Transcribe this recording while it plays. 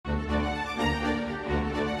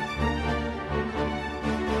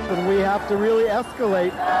and we have to really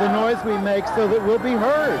escalate the noise we make so that we'll be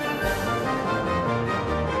heard.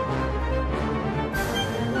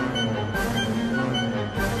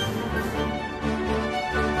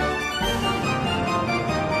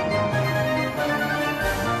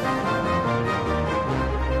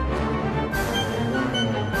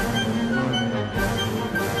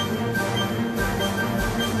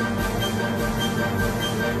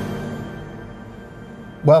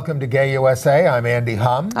 Welcome to Gay USA. I'm Andy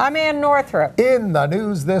Hum. I'm Ann Northrup. In the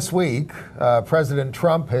news this week, President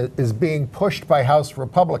Trump is being pushed by House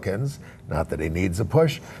Republicans, not that he needs a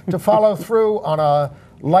push, to follow through on a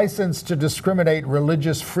license to discriminate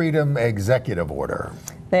religious freedom executive order.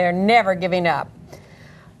 They're never giving up.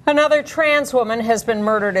 Another trans woman has been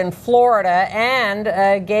murdered in Florida and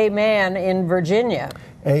a gay man in Virginia.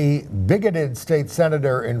 A bigoted state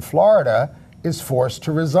senator in Florida is forced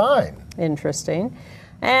to resign. Interesting.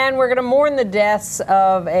 And we're going to mourn the deaths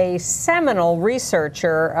of a seminal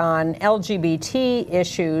researcher on LGBT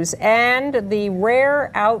issues and the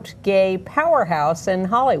rare out gay powerhouse in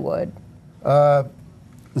Hollywood.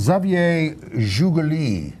 Xavier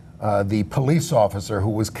Jugelé, the police officer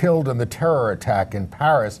who was killed in the terror attack in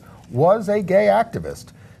Paris, was a gay activist.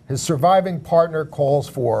 His surviving partner calls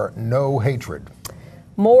for no hatred.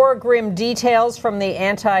 More grim details from the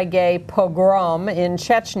anti-gay pogrom in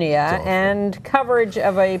Chechnya and coverage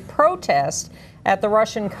of a protest at the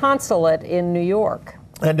Russian consulate in New York.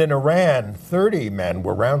 And in Iran, 30 men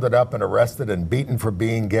were rounded up and arrested and beaten for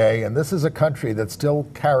being gay, and this is a country that still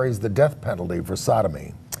carries the death penalty for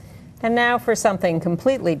sodomy. And now for something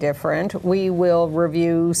completely different. We will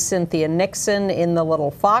review Cynthia Nixon in The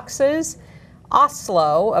Little Foxes,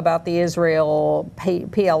 Oslo about the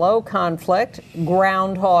Israel-PLO conflict,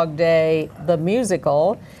 Groundhog Day, the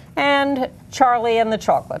musical, and Charlie and the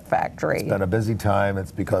Chocolate Factory. It's been a busy time.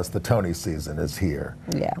 It's because the Tony season is here.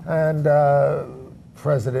 Yeah. And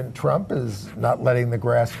President Trump is not letting the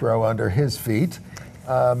grass grow under his feet.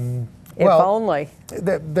 If only.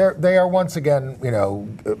 They are once again, you know,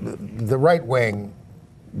 the right wing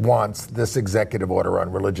wants this executive order on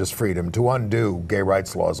religious freedom to undo gay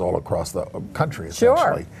rights laws all across the country,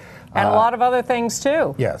 essentially. Sure. And a lot of other things,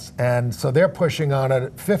 too. Yes. And so they're pushing on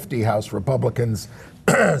it. 50 House Republicans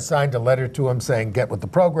signed a letter to him saying, get with the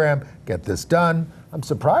program, get this done. I'm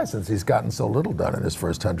surprised, since he's gotten so little done in his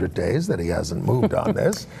first 100 days, that he hasn't moved on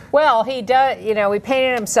this. Well, he does, you know, he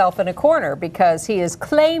painted himself in a corner because he is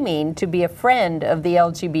claiming to be a friend of the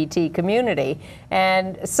LGBT community.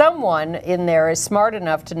 And someone in there is smart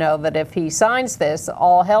enough to know that if he signs this,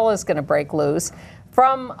 all hell is going to break loose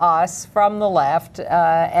from us, from the left,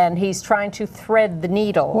 and he's trying to thread the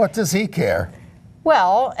needle. What does he care?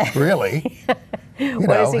 Well, really? What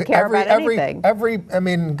does he care about anything? I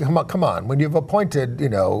mean, come on. When you've appointed,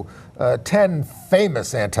 10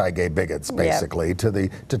 famous anti-gay bigots, basically,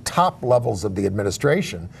 to top levels of the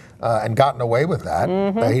administration, and gotten away with that,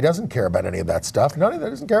 he doesn't care about any of that stuff. None of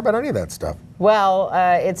that doesn't care about any of that stuff. Well,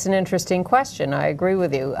 it's an interesting question. I agree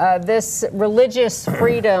with you. This religious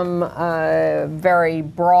freedom, very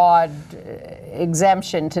broad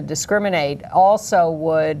exemption to discriminate, also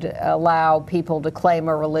would allow people to claim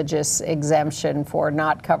a religious exemption for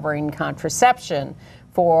not covering contraception,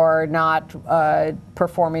 for not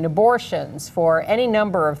performing abortions, for any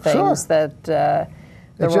number of things that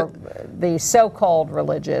the so-called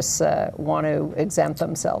religious want to exempt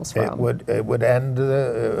themselves from. It would end,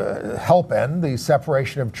 help end the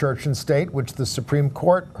separation of church and state, which the Supreme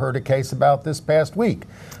Court heard a case about this past week.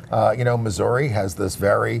 Missouri has this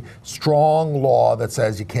very strong law that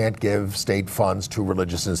says you can't give state funds to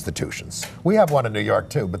religious institutions. We have one in New York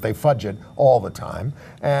too, but they fudge it all the time.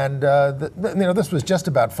 And this was just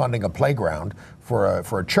about funding a playground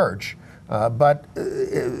for a church. But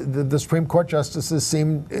the Supreme Court justices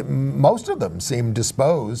most of them seem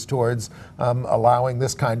disposed towards allowing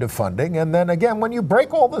this kind of funding. And then again, when you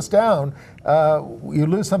break all this down, you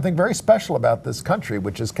lose something very special about this country,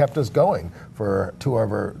 which has kept us going for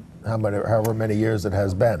however many years it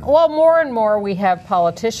has been. Well, more and more we have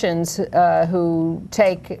politicians who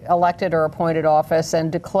take elected or appointed office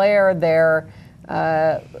and declare their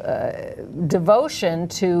devotion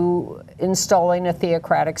to installing a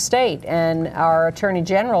theocratic state. And our Attorney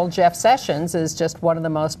General, Jeff Sessions, is just one of the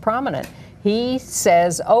most prominent. He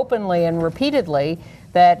says openly and repeatedly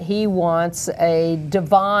that he wants a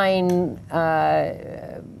divine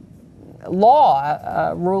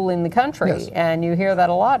law ruling the country. Yes. And you hear that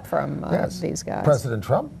a lot from these guys. President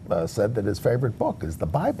Trump said that his favorite book is the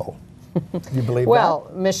Bible. You believe that?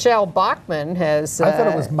 Well, Michelle Bachmann has... I thought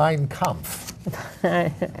it was Mein Kampf.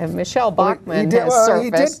 And Michelle Bachmann has surfaced.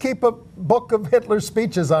 He did keep a book of Hitler's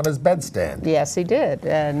speeches on his bedstand. Yes, he did,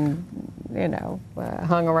 and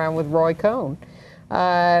hung around with Roy Cohn.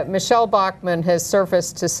 Michelle Bachmann has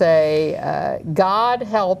surfaced to say, God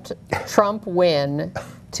helped Trump win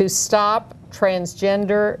to stop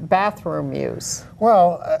transgender bathroom use.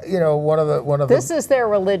 Well, one of this is their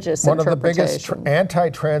religious one of the interpretation. biggest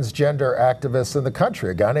anti-transgender activists in the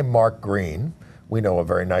country, a guy named Mark Green. We know a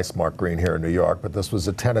very nice Mark Green here in New York, but this was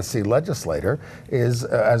a Tennessee legislator, is,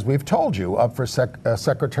 as we've told you, up for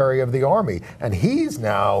Secretary of the Army. And he's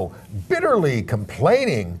now bitterly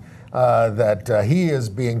complaining that he is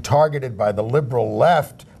being targeted by the liberal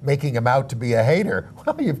left, making him out to be a hater.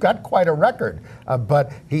 Well, you've got quite a record.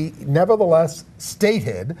 But he nevertheless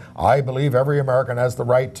stated, I believe every American has the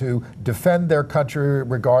right to defend their country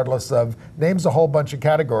regardless of, names a whole bunch of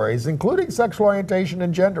categories, including sexual orientation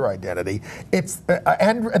and gender identity. It's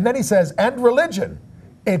and then he says, and religion.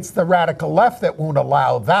 It's the radical left that won't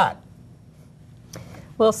allow that.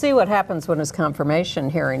 We'll see what happens when his confirmation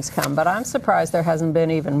hearings come, but I'm surprised there hasn't been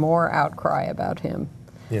even more outcry about him.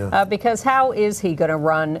 Yeah. Because how is he going to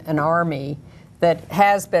run an army that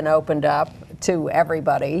has been opened up to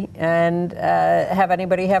everybody and have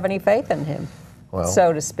anybody have any faith in him,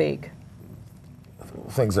 so to speak?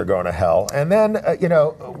 Things are going to hell. And then,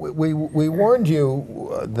 we warned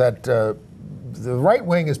you that the right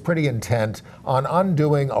wing is pretty intent on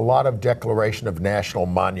undoing a lot of declaration of national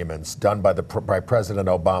monuments done by President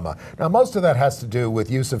Obama. Now, most of that has to do with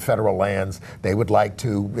use of federal lands. They would like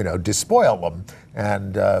to, despoil them,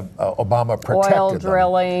 and Obama protected oil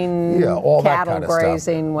drilling, all that cattle kind of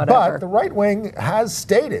grazing, stuff. whatever. But the right wing has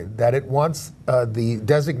stated that it wants the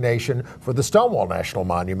designation for the Stonewall National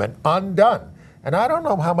Monument undone. And I don't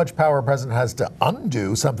know how much power a president has to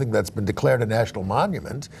undo something that's been declared a national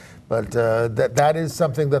monument, but that is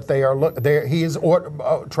something that they are.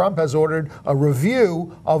 Trump has ordered a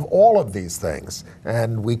review of all of these things,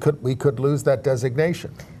 and we could lose that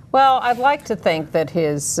designation. Well, I'd like to think that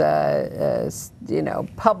his,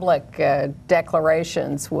 public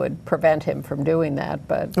declarations would prevent him from doing that,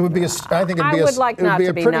 but it would be. I would like not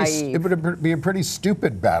to be naive. It would be a pretty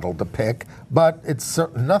stupid battle to pick, but it's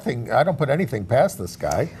nothing. I don't put anything past this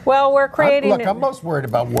guy. Well, we're creating. I'm most worried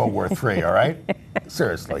about World War III. All right,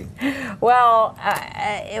 seriously. Well,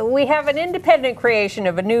 we have an independent creation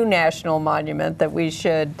of a new national monument that we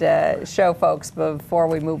should show folks before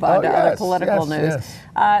we move on to other political news. Yes.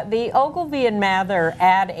 The Ogilvy and Mather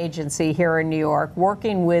ad agency here in New York,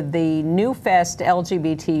 working with the New Fest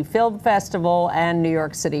LGBT Film Festival and New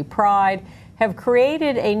York City Pride, have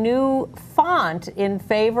created a new font in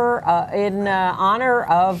honor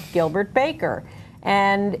of Gilbert Baker.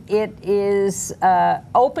 And it is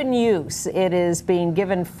open use. It is being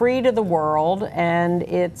given free to the world, and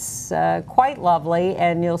it's quite lovely.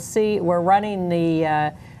 And you'll see we're running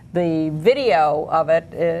the video of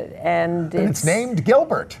it, and it's named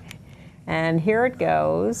Gilbert. And here it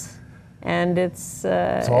goes, and it's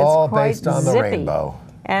all quite based on zippy. the rainbow.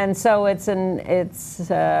 And so it's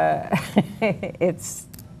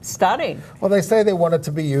stunning. Well, they say they want it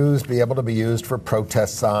to be able to be used for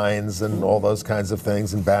protest signs and all those kinds of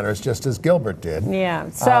things and banners, just as Gilbert did. Yeah.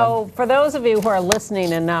 So for those of you who are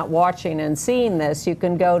listening and not watching and seeing this, you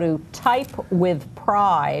can go to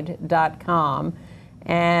typewithpride.com.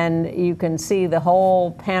 And you can see the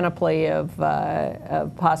whole panoply of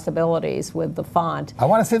possibilities with the font. I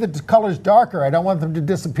want to see the colors darker. I don't want them to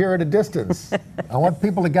disappear at a distance. I want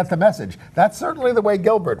people to get the message. That's certainly the way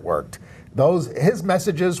Gilbert worked. His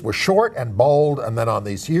messages were short and bold, and then on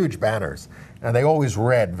these huge banners. And they always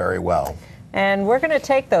read very well. And we're going to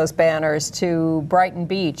take those banners to Brighton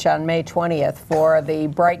Beach on May 20th for the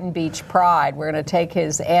Brighton Beach Pride. We're going to take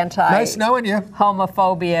his nice knowing you.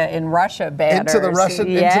 Homophobia in Russia banners. Into the Russian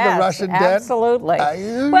den? Absolutely.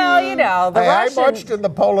 Well, the Russians. I marched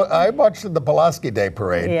in the Pulaski Day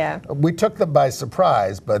parade. Yeah. We took them by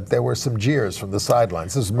surprise, but there were some jeers from the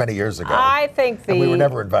sidelines. This was many years ago. I think and we were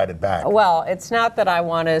never invited back. Well, it's not that I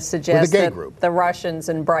want to suggest that the Russians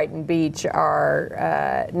in Brighton Beach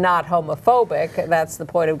are not homophobic. That's the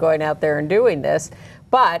point of going out there and doing this.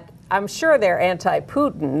 But I'm sure they're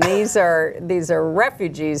anti-Putin. These are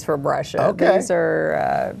refugees from Russia. Okay. These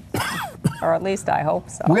are, or at least I hope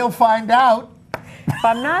so. We'll find out. If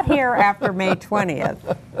I'm not here after May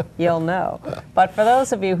 20th, you'll know. But for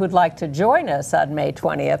those of you who'd like to join us on May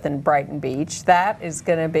 20th in Brighton Beach, that is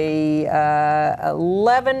going to be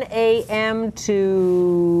 11 a.m.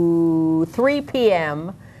 to 3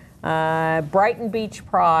 p.m. Brighton Beach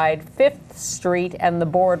Pride, 5th Street and the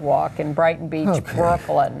Boardwalk in Brighton Beach,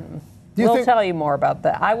 Brooklyn. We'll tell you more about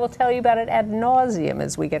that. I will tell you about it ad nauseum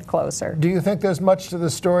as we get closer. Do you think there's much to the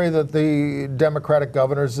story that the Democratic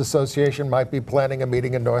Governors Association might be planning a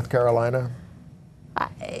meeting in North Carolina?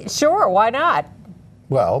 Sure, why not?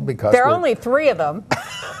 Well, because there are only 3 of them.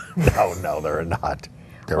 No, there are not.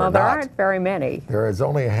 There aren't very many. There is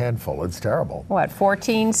only a handful. It's terrible. What,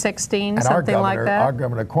 14, 16, and something like that? Our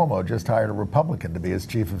Governor Cuomo just hired a Republican to be his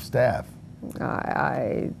chief of staff.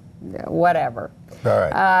 Whatever. All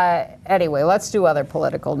right. Anyway, let's do other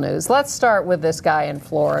political news. Let's start with this guy in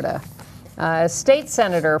Florida. State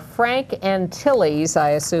Senator Frank Antilles,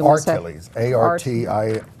 I assume. Artiles.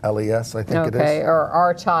 A-R-T-I-L-E-S, I think it is. Okay, or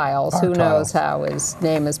Artiles. Who knows how his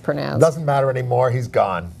name is pronounced. Doesn't matter anymore. He's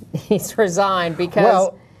gone. He's resigned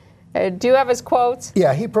because... do you have his quotes?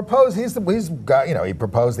 Yeah, he proposed. He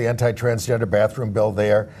proposed the anti-transgender bathroom bill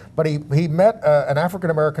there. But he met an African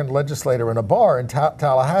American legislator in a bar in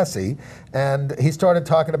Tallahassee, and he started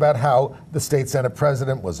talking about how the state Senate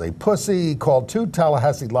president was a pussy. He called 2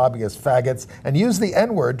 Tallahassee lobbyists faggots and used the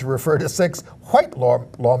N-word to refer to 6 white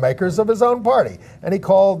lawmakers of his own party. And he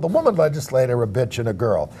called the woman legislator a bitch and a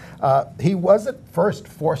girl. He wasn't first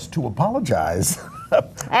forced to apologize.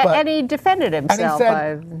 And he defended himself.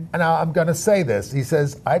 And he said, now I'm going to say this. He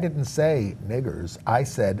says, I didn't say niggers. I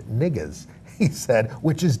said niggas. He said,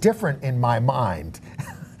 which is different in my mind.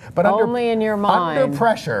 But only in your mind. Under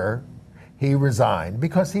pressure, he resigned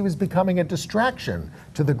because he was becoming a distraction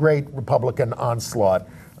to the great Republican onslaught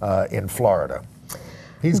in Florida.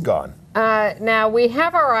 He's gone. Now, we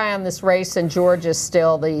have our eye on this race in Georgia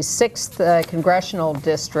still, the 6th congressional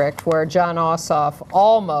district, where Jon Ossoff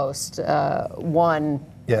almost won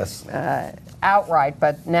outright,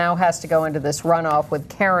 but now has to go into this runoff with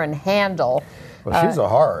Karen Handel. Well, she's a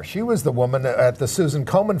horror. She was the woman at the Susan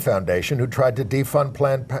Komen Foundation who tried to defund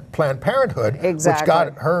Planned Parenthood, which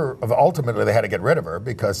got her, ultimately they had to get rid of her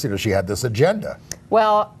because she had this agenda.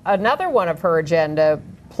 Well, another one of her agenda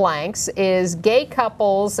planks is gay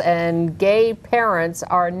couples and gay parents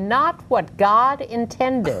are not what God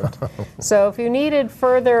intended. So if you needed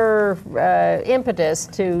further impetus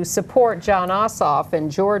to support Jon Ossoff in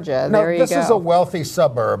Georgia, there you go. This is a wealthy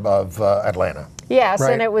suburb of Atlanta. Yes,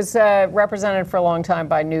 right? And it was represented for a long time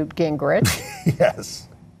by Newt Gingrich. Yes.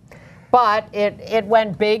 But it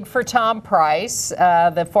went big for Tom Price,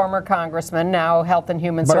 the former congressman, now Health and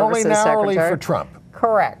Human Services Secretary. But only narrowly for Trump.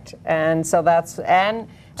 Correct. And so that's...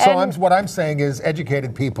 what I'm saying is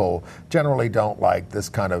educated people generally don't like this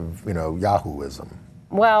kind of, Yahooism.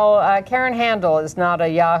 Well, Karen Handel is not a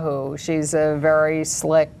Yahoo. She's a very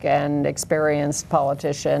slick and experienced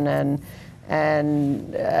politician,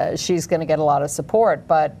 and she's going to get a lot of support.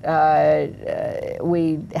 But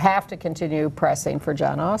we have to continue pressing for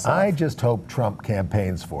Jon Ossoff. I just hope Trump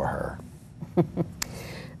campaigns for her.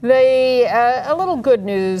 A little good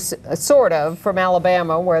news, sort of, from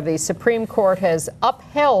Alabama, where the Supreme Court has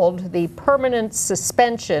upheld the permanent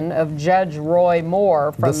suspension of Judge Roy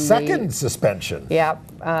Moore from the second suspension. Yeah,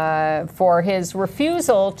 for his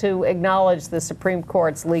refusal to acknowledge the Supreme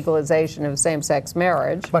Court's legalization of same-sex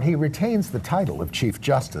marriage. But he retains the title of Chief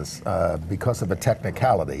Justice because of a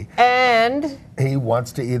technicality. And he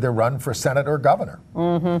wants to either run for Senate or governor.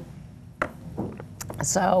 Mm-hmm.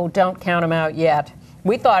 So don't count him out yet.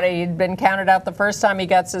 We thought he'd been counted out the first time he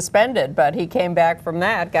got suspended, but he came back from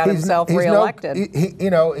that, got himself reelected.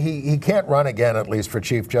 He can't run again, at least for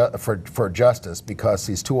for justice, because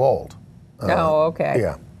he's too old. Oh, okay.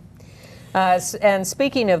 Yeah. And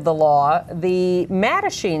speaking of the law, the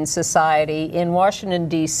Mattachine Society in Washington,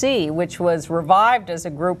 D.C., which was revived as a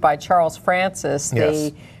group by Charles Francis,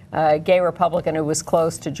 the gay Republican who was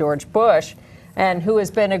close to George Bush, and who has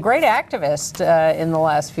been a great activist in the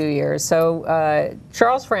last few years. So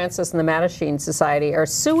Charles Francis and the Mattachine Society are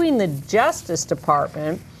suing the Justice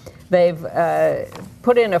Department. They've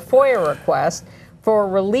put in a FOIA request for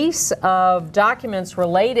release of documents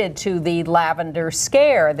related to the Lavender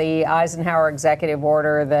Scare, the Eisenhower executive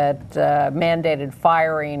order that mandated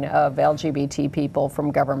firing of LGBT people from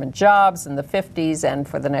government jobs in the 50s and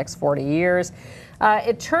for the next 40 years.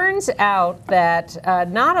 It turns out that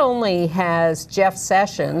not only has Jeff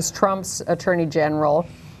Sessions, Trump's attorney general,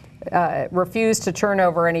 refused to turn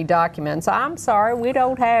over any documents. I'm sorry, we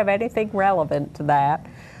don't have anything relevant to that.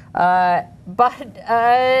 But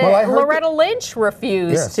Loretta Lynch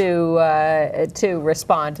refused to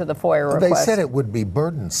respond to the FOIA request. They said it would be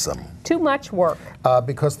burdensome. Too much work.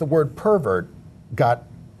 Because the word pervert got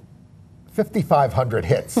 5,500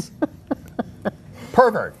 hits.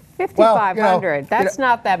 Pervert. 5,500. That's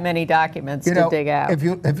not that many documents to dig out. If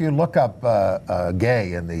you look up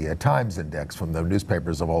gay in the Times Index from the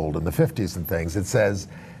newspapers of old in the 50s and things, it says,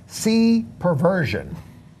 see perversion.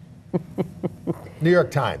 New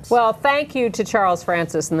York Times. Well, thank you to Charles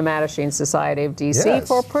Francis and the Mattachine Society of D.C. Yes.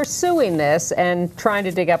 for pursuing this and trying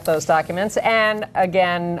to dig up those documents. And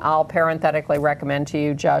again, I'll parenthetically recommend to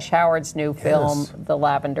you Josh Howard's new film, The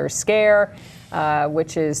Lavender Scare,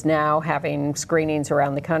 which is now having screenings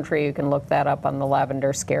around the country. You can look that up on the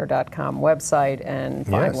lavenderscare.com website and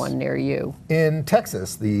find one near you. In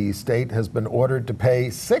Texas, the state has been ordered to pay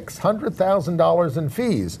 $600,000 in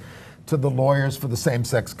fees to the lawyers for the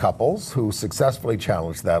same-sex couples who successfully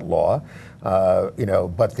challenged that law.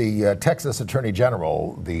 But the Texas Attorney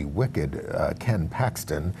General, the wicked Ken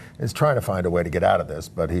Paxton, is trying to find a way to get out of this,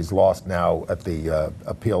 but he's lost now at the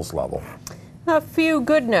appeals level. A few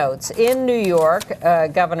good notes. In New York,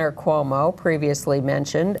 Governor Cuomo, previously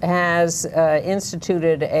mentioned, has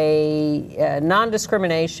instituted a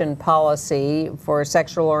non-discrimination policy for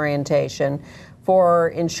sexual orientation for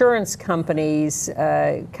insurance companies'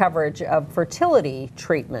 coverage of fertility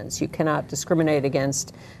treatments. You cannot discriminate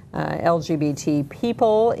against LGBT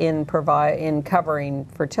people in covering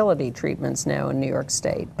fertility treatments now in New York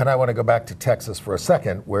State. And I want to go back to Texas for a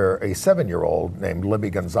second, where a 7-year-old named Libby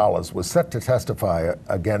Gonzalez was set to testify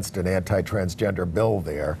against an anti-transgender bill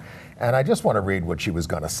there. And I just want to read what she was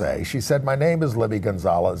going to say. She said, "My name is Libby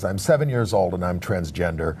Gonzalez. I'm 7 years old and I'm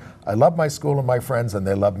transgender. I love my school and my friends and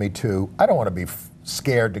they love me too. I don't want to be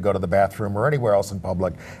scared to go to the bathroom or anywhere else in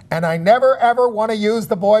public. And I never ever want to use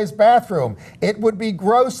the boys' bathroom. It would be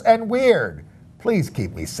gross and weird. Please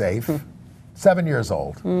keep me safe." 7 years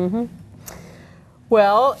old. Mm-hmm.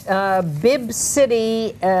 Well, Bibb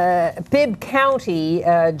County,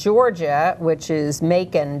 Georgia, which is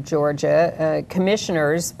Macon, Georgia,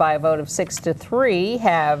 commissioners by a vote of 6-3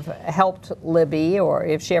 have helped Libby, or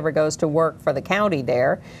if she ever goes to work for the county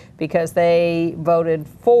there, because they voted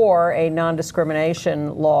for a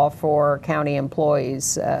non-discrimination law for county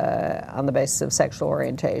employees on the basis of sexual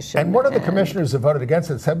orientation. And one of the commissioners who voted against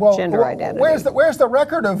it said, well, gender identity. Where's the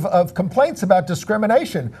record of complaints about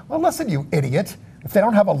discrimination? Well, listen, you idiot. If they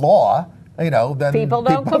don't have a law, then people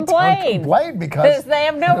don't complain. Because they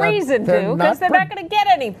have no reason to, because they're not going to get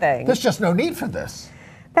anything. There's just no need for this.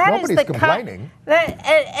 Nobody's complaining.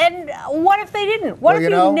 And what if they didn't? What if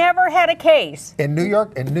you never had a case? In New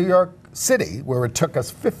York City, where it took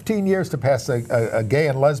us 15 years to pass a gay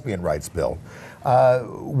and lesbian rights bill,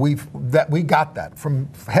 we got that from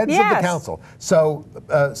heads of the council. So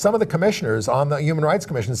some of the commissioners on the Human Rights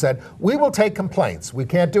Commission said, we will take complaints. We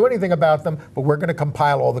can't do anything about them, but we're going to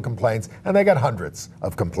compile all the complaints. And they got hundreds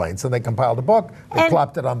of complaints. And they compiled a book, they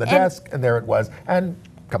plopped it on the desk, and there it was. And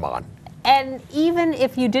come on. And even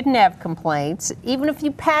if you didn't have complaints, even if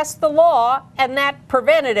you passed the law and that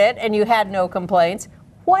prevented it and you had no complaints,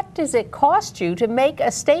 what does it cost you to make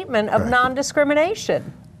a statement of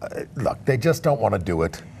non-discrimination? Look, they just don't want to do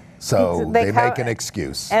it, so they make an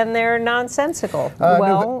excuse. And they're nonsensical. The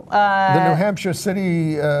New Hampshire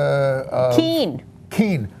city of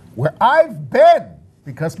Keene, where I've been,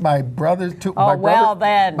 because my brother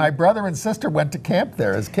and sister went to camp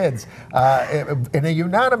there as kids, in a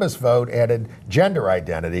unanimous vote added gender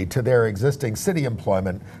identity to their existing city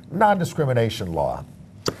employment non-discrimination law.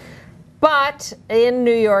 But in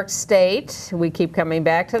New York State, we keep coming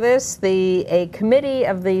back to this, a committee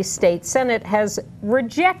of the state Senate has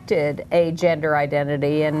rejected a gender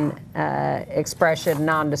identity and expression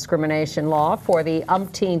non-discrimination law for the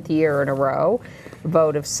umpteenth year in a row.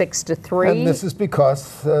 Vote of 6-3. And this is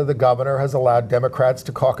because the governor has allowed Democrats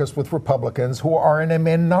to caucus with Republicans who are in a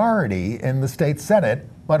minority in the state Senate,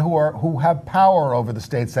 but who have power over the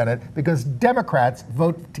state Senate because Democrats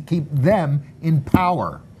vote to keep them in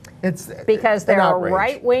power. It's because there are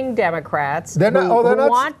right-wing Democrats who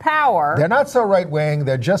want power. They're not so right-wing.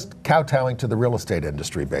 They're just kowtowing to the real estate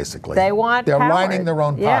industry, basically. They're power. Lining their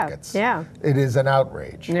own pockets. Yeah. It is an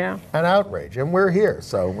outrage. Yeah. An outrage. And we're here,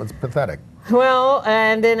 so it's pathetic. Well,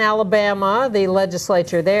 and in Alabama, the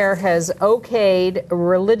legislature there has okayed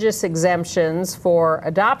religious exemptions for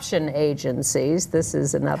adoption agencies. This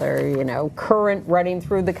is another, current running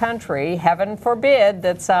through the country. Heaven forbid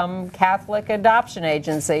that some Catholic adoption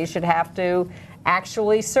agency should have to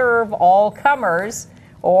actually serve all comers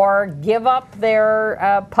or give up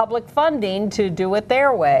their public funding to do it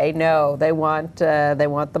their way. No, they want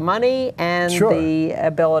the money and the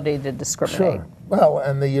ability to discriminate. Sure. Well,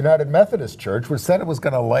 and the United Methodist Church, which said it was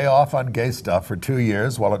going to lay off on gay stuff for 2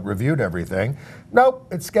 years while it reviewed everything, nope,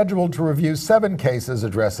 it's scheduled to review 7 cases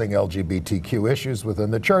addressing LGBTQ issues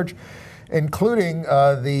within the church, including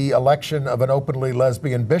the election of an openly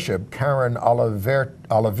lesbian bishop, Karen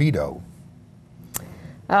Oliveto.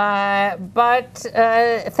 But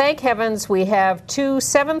thank heavens we have 2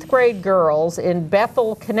 7th grade girls in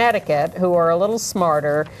Bethel, Connecticut, who are a little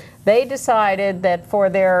smarter. They decided that for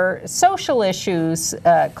their social issues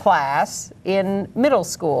class in middle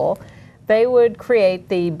school, they would create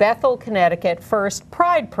the Bethel, Connecticut First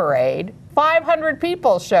Pride Parade. 500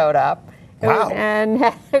 people showed up. Wow. And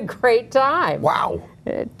had a great time. Wow.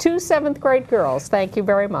 2 7th grade girls. Thank you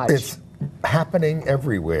very much. It's happening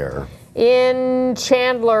everywhere. In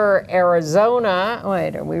Chandler, Arizona.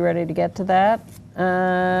 Wait, are we ready to get to that?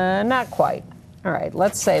 Not quite. All right,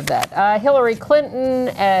 let's save that. Hillary Clinton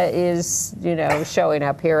is, showing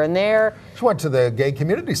up here and there. She went to the Gay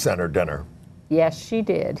Community Center dinner. Yes, she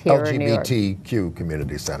did. Here in New York. LGBTQ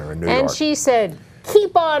Community Center in New York. And she said,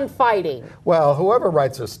 keep on fighting. Well, whoever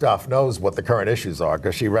writes her stuff knows what the current issues are,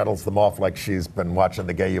 because she rattles them off like she's been watching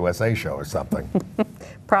the Gay USA show or something.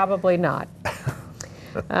 Probably not.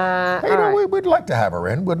 We'd like to have her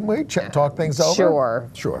in, wouldn't we? Talk things over?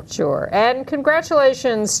 Sure. And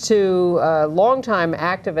congratulations to longtime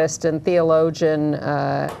activist and theologian,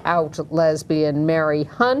 out lesbian Mary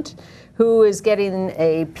Hunt, who is getting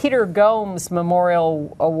a Peter Gomes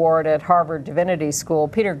Memorial Award at Harvard Divinity School.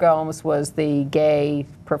 Peter Gomes was the gay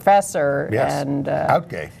professor. Yes, and out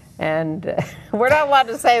gay. And we're not allowed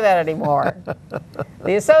to say that anymore.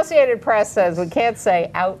 The Associated Press says we can't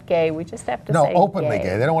say out gay, we just have to say No, openly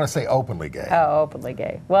gay. They don't want to say openly gay. Oh, openly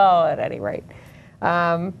gay. Well, at any rate.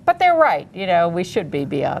 But they're right. We should be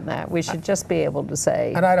beyond that. We should just be able to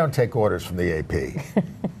say. And I don't take orders from the AP.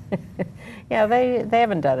 Yeah, they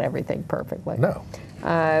haven't done everything perfectly. No.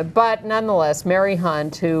 But nonetheless, Mary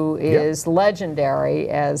Hunt, who is legendary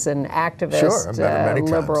as an activist,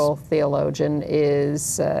 liberal theologian,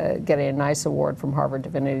 is getting a nice award from Harvard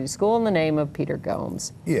Divinity School in the name of Peter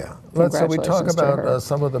Gomes. Yeah. So we talk about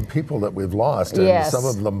some of the people that we've lost, and some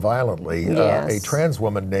of them violently. A trans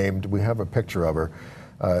woman named, we have a picture of her,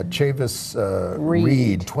 Chavis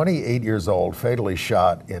Reed, 28 years old, fatally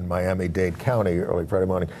shot in Miami-Dade County early Friday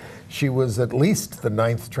morning. She was at least the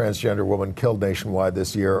 9th transgender woman killed nationwide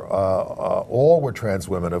this year. All were trans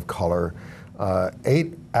women of color.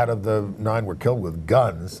 8 out of the 9 were killed with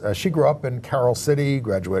guns. She grew up in Carroll City,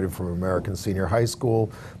 graduated from American Senior High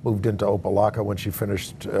School, moved into Opelika when she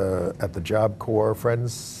finished at the Job Corps.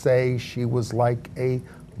 Friends say she was like a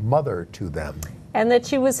mother to them. And that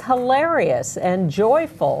she was hilarious and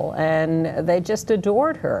joyful, and they just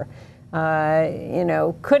adored her.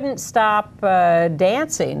 Couldn't stop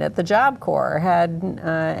dancing at the Job Corps.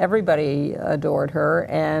 Everybody adored her,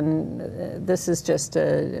 and this is just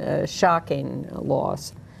a shocking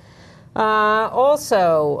loss.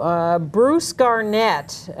 Also, Bruce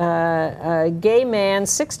Garnett, a gay man,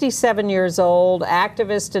 67 years old,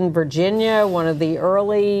 activist in Virginia, one of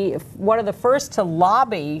the first to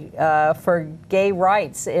lobby for gay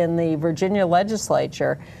rights in the Virginia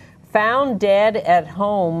legislature. Found dead at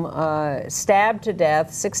home, stabbed to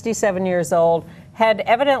death, 67 years old, had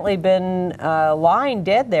evidently been lying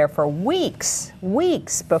dead there for weeks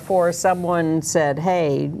before someone said,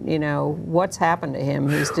 hey, what's happened to him?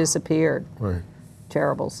 He's disappeared. Right.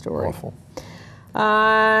 Terrible story. Awful.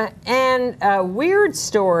 And a weird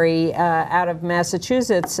story out of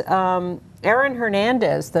Massachusetts. Aaron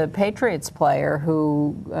Hernandez, the Patriots player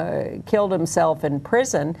who killed himself in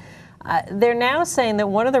prison, they're now saying that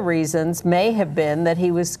one of the reasons may have been that he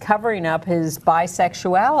was covering up his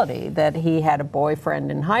bisexuality, that he had a boyfriend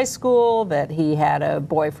in high school, that he had a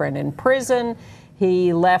boyfriend in prison.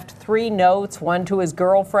 He left 3 notes, one to his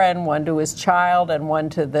girlfriend, one to his child, and one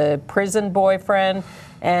to the prison boyfriend.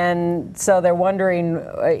 And so they're wondering,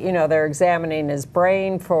 they're examining his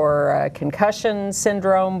brain for concussion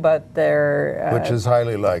syndrome, but they're... Which is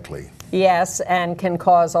highly likely. Yes, and can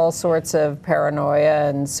cause all sorts of paranoia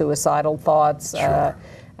and suicidal thoughts. Sure.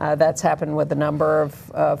 That's happened with a number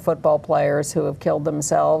of football players who have killed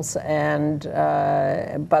themselves. And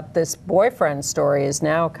but this boyfriend story is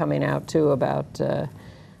now coming out too about,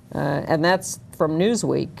 and that's from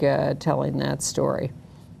Newsweek telling that story.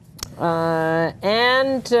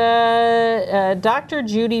 And Dr.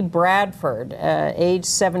 Judy Bradford, age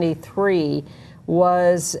 73,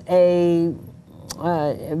 was a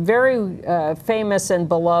very famous and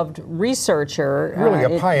beloved researcher.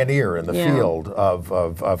 Really a pioneer in the field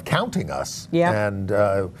of counting us. Yeah. And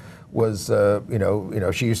was,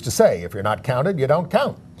 she used to say, if you're not counted, you don't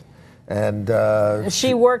count. And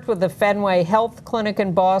she worked with the Fenway Health Clinic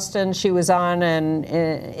in Boston. She was on an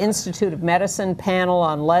Institute of Medicine panel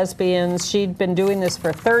on lesbians. She'd been doing this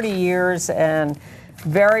for 30 years and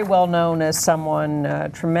very well known as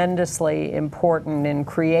someone tremendously important in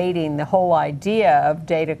creating the whole idea of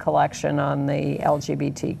data collection on the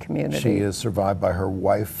LGBT community. She is survived by her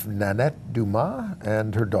wife, Nanette Dumas,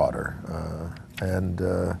 and her daughter,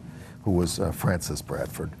 who was Frances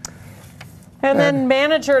Bradford. And then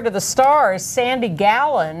manager to the stars, Sandy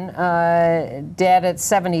Gallen, dead at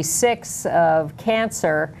 76 of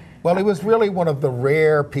cancer. Well, he was really one of the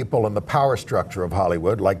rare people in the power structure of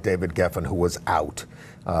Hollywood, like David Geffen, who was out.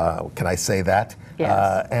 Can I say that?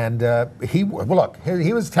 Yes. He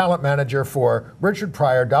was talent manager for Richard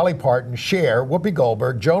Pryor, Dolly Parton, Cher, Whoopi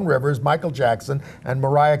Goldberg, Joan Rivers, Michael Jackson, and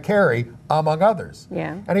Mariah Carey, among others.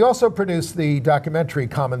 Yeah. And he also produced the documentary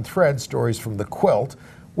Common Thread, Stories from the Quilt,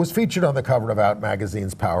 was featured on the cover of Out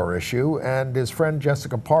Magazine's Power issue, and his friend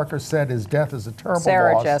Jessica Parker said his death is a terrible loss.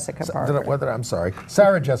 Sarah Jessica Parker.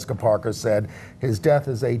 Sarah Jessica Parker said his death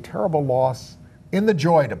is a terrible loss in the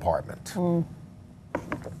joy department.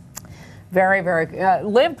 Very, very,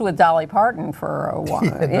 lived with Dolly Parton for a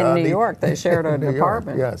while in New York. They shared an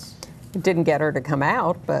apartment. Yes. It didn't get her to come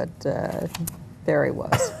out, but there he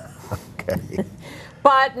was. Okay.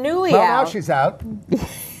 But newly Well, out. now she's out.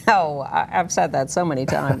 Oh, I've said that so many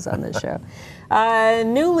times on this show.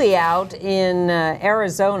 Newly out in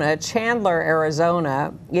Arizona, Chandler,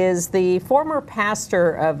 Arizona, is the former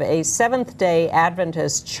pastor of a Seventh-day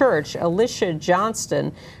Adventist church, Alicia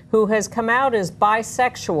Johnston, who has come out as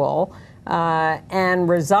bisexual and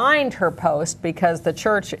resigned her post because the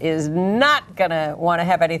church is not going to want to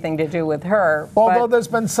have anything to do with her. Although there's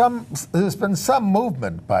been some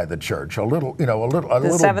movement by the church, a little bit.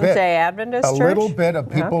 The Seventh-day Adventist church? A little bit of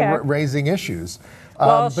people raising issues.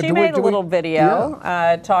 Well, she made a little video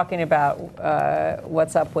talking about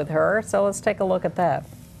what's up with her, so let's take a look at that.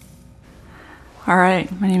 All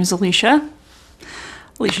right, my name is Alicia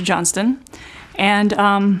Johnston, and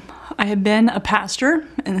I have been a pastor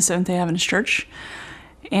in the Seventh-day Adventist Church,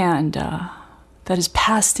 and that is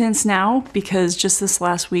past tense now because just this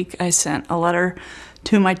last week I sent a letter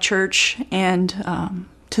to my church and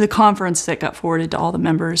to the conference that got forwarded to all the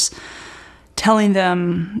members, telling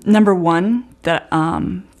them, number one, that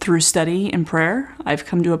through study and prayer, I've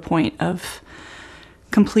come to a point of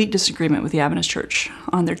complete disagreement with the Adventist Church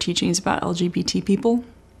on their teachings about LGBT people.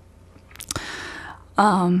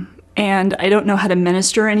 And I don't know how to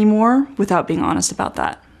minister anymore without being honest about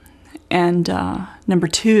that. And number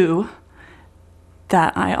two,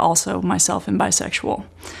 that I also myself am bisexual.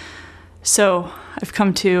 So I've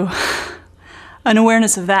come to an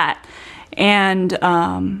awareness of that and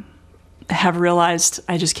have realized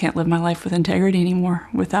I just can't live my life with integrity anymore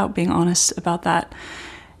without being honest about that.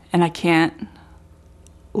 And I can't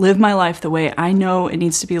live my life the way I know it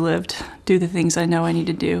needs to be lived, do the things I know I need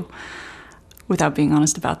to do, without being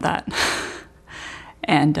honest about that.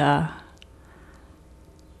 And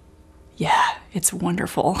yeah, it's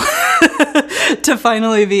wonderful to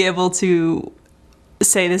finally be able to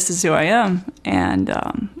say this is who I am, and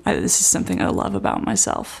this is something I love about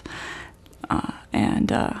myself, and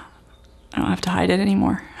I don't have to hide it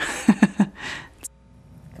anymore.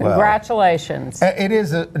 Congratulations. It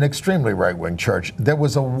is an extremely right-wing church. There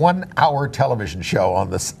was a 1-hour television show on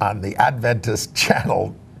the Adventist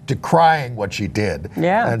channel decrying what she did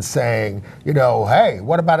and saying, hey,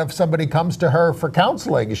 what about if somebody comes to her for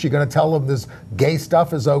counseling? Is she going to tell them this gay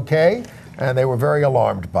stuff is okay? And they were very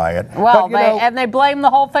alarmed by it. Well, they blame the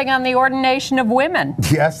whole thing on the ordination of women.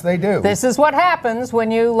 Yes, they do. This is what happens when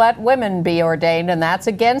you let women be ordained, and that's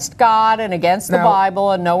against God and against the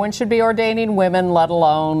Bible, and no one should be ordaining women, let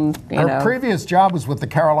alone, Her previous job was with the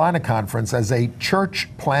Carolina Conference as a church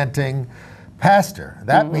planting pastor.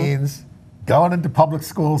 That means going into public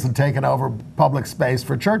schools and taking over public space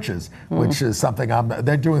for churches, which is something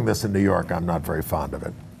they're doing this in New York. I'm not very fond of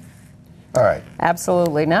it. All right.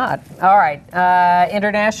 Absolutely not. All right.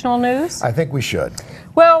 International news? I think we should.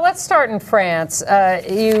 Well, let's start in France.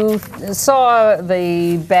 You saw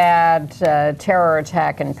the bad terror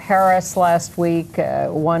attack in Paris last week.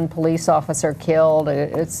 One police officer killed,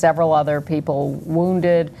 several other people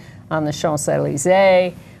wounded on the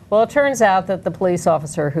Champs-Élysées. Well, it turns out that the police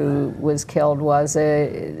officer who was killed was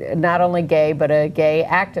not only gay, but a gay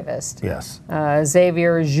activist. Yes.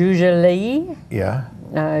 Xavier Jugelé. Yeah.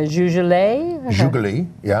 Jugelé? Jugelé,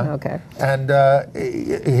 yeah. Okay. And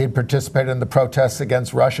he had participated in the protests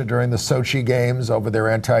against Russia during the Sochi Games over their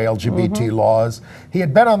anti-LGBT laws. He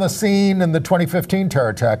had been on the scene in the 2015 terror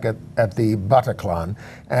attack at the Bataclan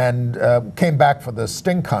and came back for the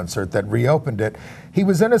Sting concert that reopened it. He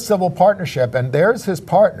was in a civil partnership, and there's his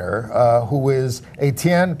partner, who is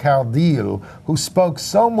Etienne Cardil, who spoke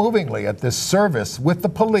so movingly at this service with the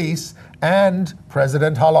police and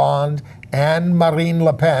President Hollande and Marine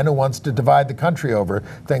Le Pen, who wants to divide the country over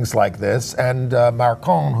things like this, and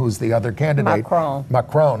Macron, who's the other candidate,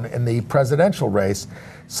 Macron in the presidential race.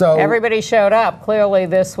 So everybody showed up. Clearly,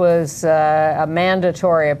 this was a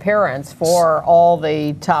mandatory appearance for all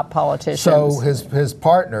the top politicians. So his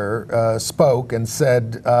partner spoke and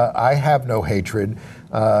said, "I have no hatred,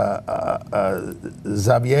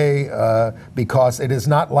 Xavier, because it is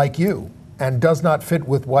not like you and does not fit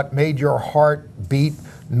with what made your heart beat,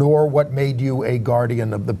 nor what made you a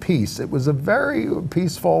guardian of the peace." It was a very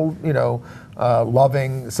peaceful,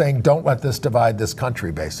 loving, saying, don't let this divide this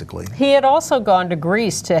country, basically. He had also gone to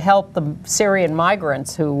Greece to help the Syrian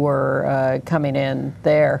migrants who were coming in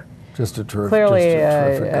there. Just a terrific, Clearly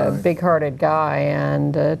terrific guy. a big-hearted guy,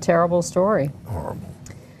 and a terrible story. Horrible.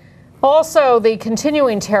 Also, the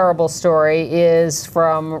continuing terrible story is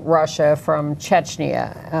from Russia, from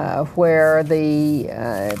Chechnya, where the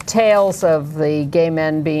tales of the gay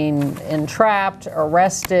men being entrapped,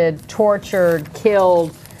 arrested, tortured,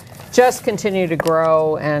 killed, just continue to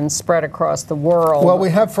grow and spread across the world. Well, we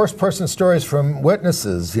have first-person stories from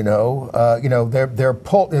witnesses. They're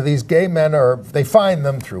pulled. These gay men they find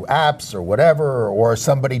them through apps or whatever, or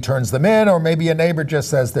somebody turns them in, or maybe a neighbor just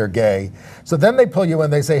says they're gay. So then they pull you in.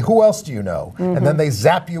 They say, "Who else do you know?" And then they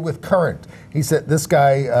zap you with current. He said, this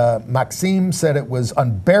guy, Maxime, said it was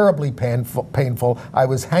unbearably painful. I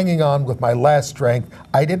was hanging on with my last strength.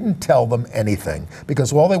 I didn't tell them anything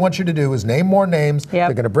because all they want you to do is name more names. Yep.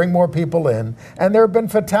 They're going to bring more people in. And there have been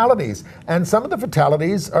fatalities. And some of the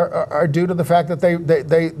fatalities are due to the fact that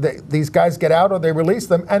these guys get out or they release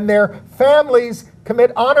them and their families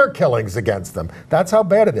commit honor killings against them. That's how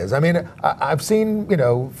bad it is. I mean, I've seen,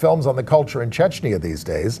 films on the culture in Chechnya these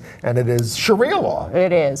days, and it is Sharia law.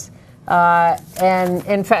 It is. And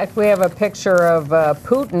in fact, we have a picture of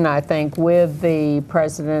Putin, I think, with the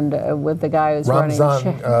president, with the guy who's running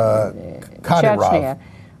Chechnya.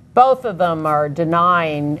 Both of them are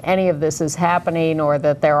denying any of this is happening, or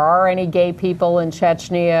that there are any gay people in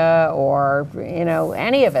Chechnya, or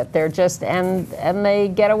any of it. They're just and they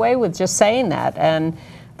get away with just saying that. And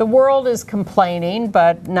the world is complaining,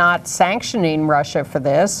 but not sanctioning Russia for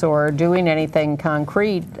this or doing anything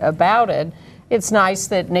concrete about it. It's nice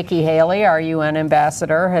that Nikki Haley, our UN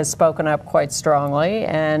ambassador, has spoken up quite strongly,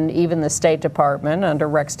 and even the State Department under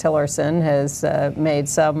Rex Tillerson has made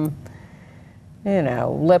some,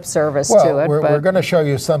 lip service to it. Well, we're going to show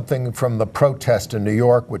you something from the protest in New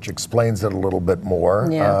York, which explains it a little bit more.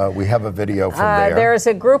 Yeah. We have a video from there. There's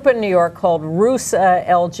a group in New York called Rusa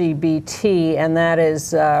LGBT, and that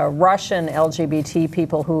is Russian LGBT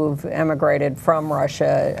people who've emigrated from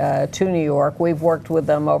Russia to New York. We've worked with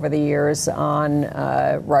them over the years on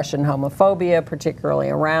Russian homophobia, particularly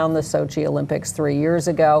around the Sochi Olympics 3 years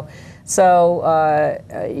ago. So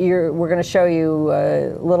we're going to show you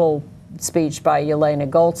a little speech by Yelena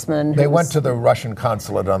Goldsman. They went to the Russian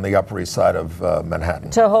consulate on the Upper East Side of Manhattan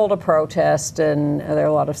to hold a protest, and there are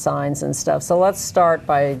a lot of signs and stuff. So let's start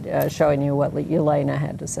by showing you what Yelena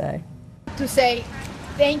had to say. To say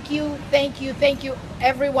thank you,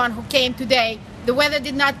 everyone who came today. The weather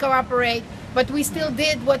did not cooperate, but we still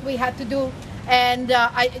did what we had to do. And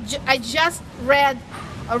I just read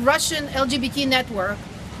a Russian LGBT network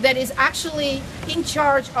that is actually in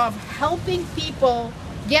charge of helping people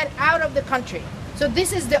get out of the country. So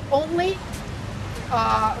this is the only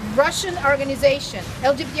Russian organization,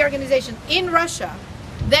 LGBT organization in Russia,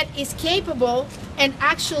 that is capable and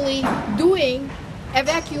actually doing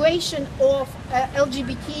evacuation of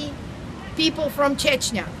LGBT people from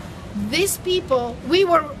Chechnya. These people, we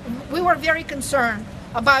were very concerned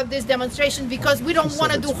about this demonstration because we don't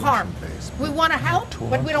want to do harm. We want to help,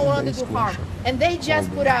 but we don't want to do harm. And they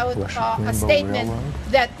just put out a statement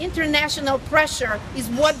that international pressure is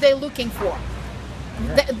what they're looking for.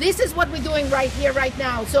 This is what we're doing right here, right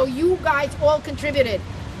now. So you guys all contributed.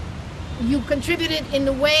 You contributed in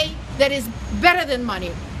a way that is better than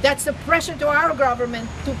money. That's the pressure to our government,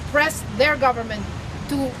 to press their government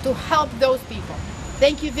to help those people.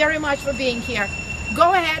 Thank you very much for being here.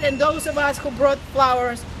 Go ahead, and those of us who brought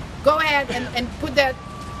flowers, go ahead and put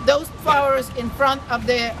those flowers in front of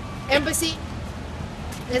the embassy.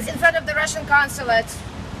 It's in front of the Russian consulate.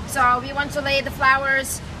 So we want to lay the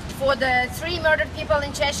flowers for the 3 murdered people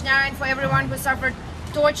in Chechnya and for everyone who suffered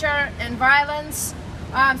torture and violence.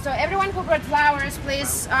 So everyone who brought flowers,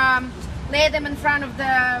 please lay them in front of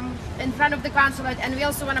the consulate. And we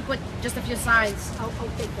also want to put just a few signs. I'll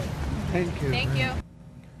take them. Thank you. Thank you.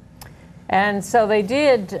 And so they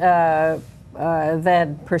did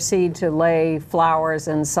then proceed to lay flowers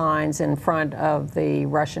and signs in front of the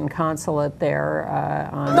Russian consulate there.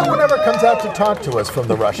 No one ever comes out to talk to us from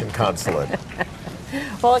the Russian consulate.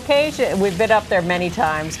 Well, occasionally, we've been up there many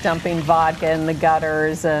times, dumping vodka in the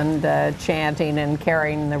gutters and chanting and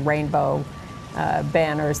carrying the rainbow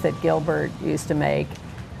banners that Gilbert used to make.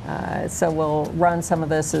 So we'll run some of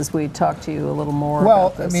this as we talk to you a little more Well,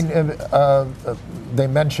 about this. I mean, they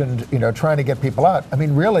mentioned, trying to get people out. I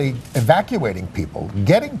mean, really evacuating people,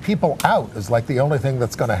 getting people out is like the only thing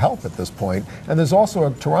that's going to help at this point. And there's also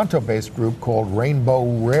a Toronto-based group called Rainbow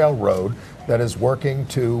Railroad that is working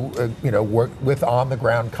to, work with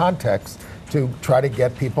on-the-ground contacts to try to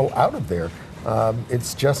get people out of there.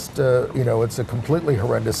 It's just, it's a completely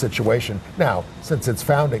horrendous situation. Now, since its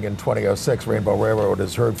founding in 2006, Rainbow Railroad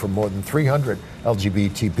has heard from more than 300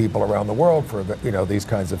 LGBT people around the world for, these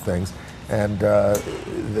kinds of things. And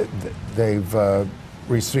they've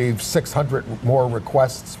received 600 more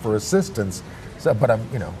requests for assistance. So, but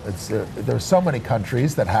there's so many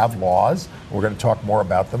countries that have laws. We're going to talk more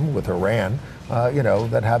about them with Iran,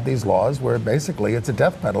 that have these laws where basically it's a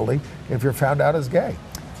death penalty if you're found out as gay.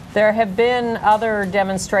 There have been other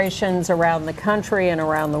demonstrations around the country and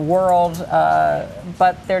around the world,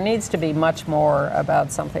 but there needs to be much more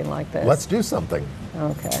about something like this. Let's do something.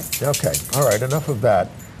 Okay. Okay. All right. Enough of that.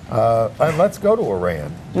 And let's go to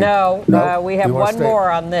Iran. No, we have one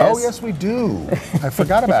more on this. Oh, yes, we do. I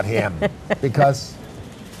forgot about him because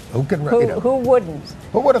who wouldn't?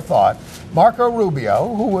 Who would have thought? Marco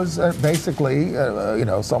Rubio, who was basically,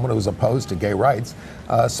 someone who was opposed to gay rights,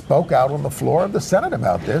 spoke out on the floor of the Senate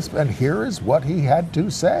about this, and here is what he had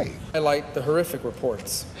to say. Highlight the horrific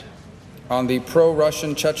reports on the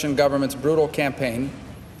pro-Russian Chechen government's brutal campaign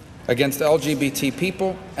against LGBT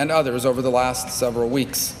people and others over the last several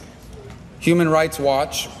weeks. Human Rights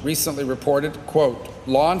Watch recently reported, quote,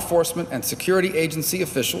 law enforcement and security agency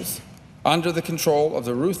officials under the control of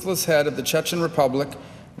the ruthless head of the Chechen Republic,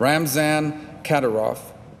 Ramzan Kadyrov,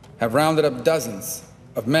 have rounded up dozens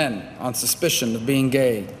of men on suspicion of being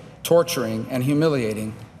gay, torturing and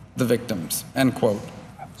humiliating the victims, end quote.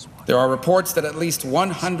 There are reports that at least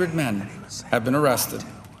 100 men have been arrested.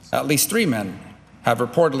 At least 3 men have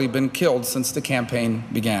reportedly been killed since the campaign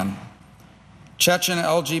began. Chechen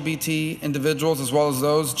LGBT individuals, as well as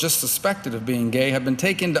those just suspected of being gay, have been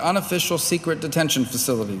taken to unofficial secret detention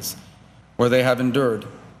facilities where they have endured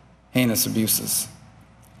heinous abuses.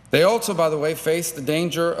 They also, by the way, face the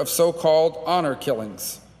danger of so-called honor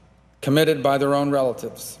killings committed by their own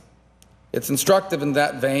relatives. It's instructive in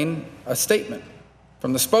that vein, a statement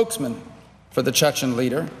from the spokesman for the Chechen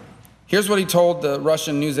leader. Here's what he told the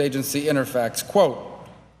Russian news agency Interfax, quote,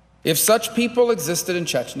 if such people existed in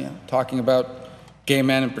Chechnya, talking about gay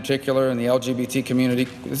men in particular and the LGBT community,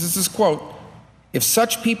 this is his quote, if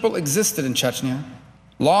such people existed in Chechnya,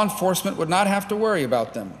 law enforcement would not have to worry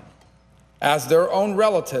about them, as their own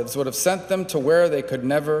relatives would have sent them to where they could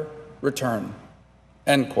never return,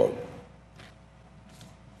 end quote.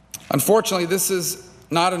 Unfortunately, this is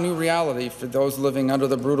not a new reality for those living under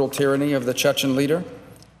the brutal tyranny of the Chechen leader,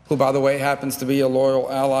 who, by the way, happens to be a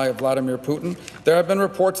loyal ally of Vladimir Putin. There have been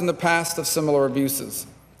reports in the past of similar abuses,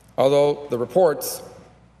 although these reports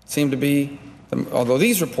seem to be the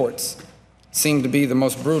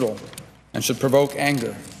most brutal and should provoke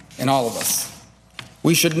anger in all of us.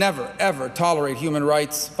 We should never, ever tolerate human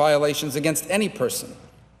rights violations against any person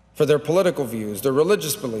for their political views, their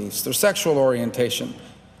religious beliefs, their sexual orientation.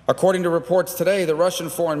 According to reports today, the Russian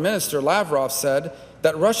Foreign Minister Lavrov said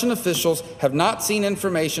that Russian officials have not seen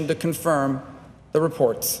information to confirm the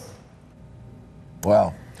reports.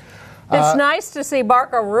 Well, it's nice to see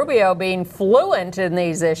Marco Rubio being fluent in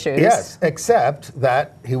these issues. yes, except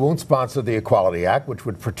that he won't sponsor the Equality Act, which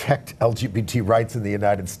would protect LGBT rights in the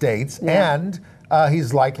United States, and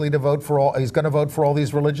he's likely to vote for he's going to vote for all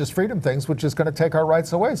these religious freedom things, which is going to take our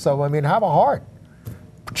rights away. So, I mean, have a heart.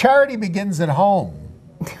 Charity begins at home.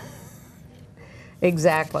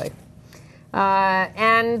 Exactly.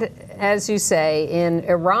 And as you say, in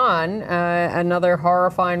Iran, another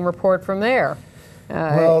horrifying report from there.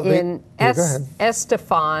 In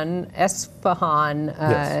Esfahan, Yes.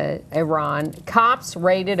 Iran, cops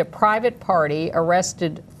raided a private party,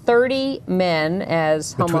 arrested 30 men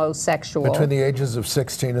as homosexual. Between the ages of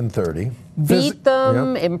 16 and 30. Beat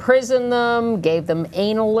them, imprisoned them, gave them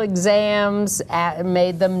anal exams,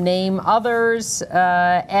 made them name others.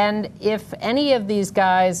 And if any of these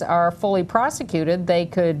guys are fully prosecuted, they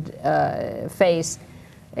could face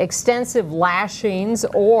extensive lashings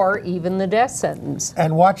or even the death sentence.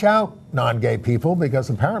 And watch out, non-gay people, because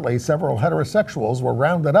apparently several heterosexuals were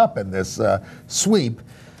rounded up in this sweep.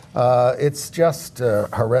 It's just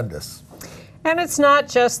horrendous. And it's not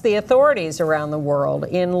just the authorities around the world.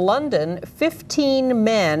 In London, 15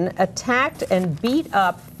 men attacked and beat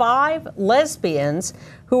up 5 lesbians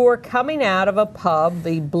who were coming out of a pub,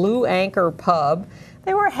 the Blue Anchor pub.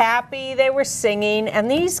 They were happy, they were singing,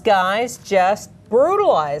 and these guys just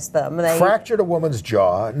brutalized them. They fractured a woman's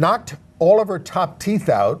jaw, knocked all of her top teeth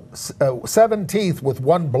out, 7 teeth with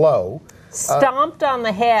one blow. Stomped on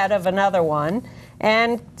the head of another one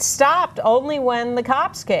and stopped only when the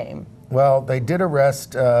cops came. Well, they did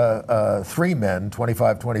arrest 3 men,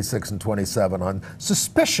 25, 26, and 27, on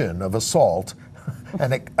suspicion of assault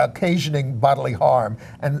and occasioning bodily harm.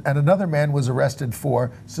 And another man was arrested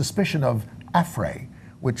for suspicion of affray,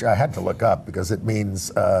 which I had to look up because it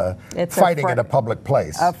means fighting in a public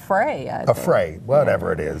place. Affray, I think. Affray,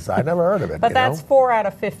 whatever it is. I never heard of it. But that's 4 out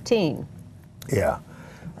of 15. Yeah.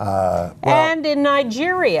 And in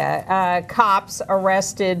Nigeria, cops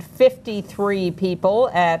arrested 53 people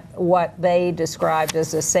at what they described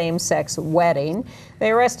as a same-sex wedding. They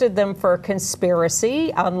arrested them for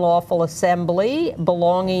conspiracy, unlawful assembly,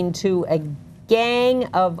 belonging to a gang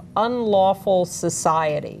of unlawful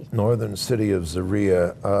society. Northern city of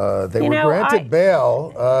Zaria. They were granted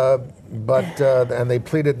bail, and they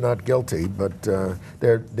pleaded not guilty, but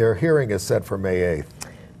their hearing is set for May 8th.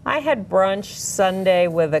 I had brunch Sunday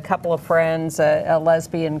with a couple of friends, a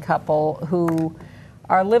lesbian couple who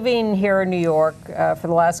are living here in New York for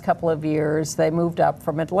the last couple of years. They moved up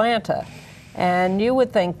from Atlanta. And you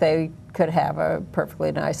would think they could have a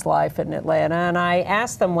perfectly nice life in Atlanta. And I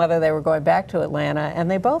asked them whether they were going back to Atlanta,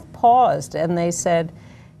 and they both paused and they said,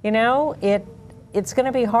 you know, it's going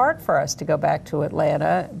to be hard for us to go back to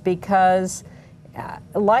Atlanta because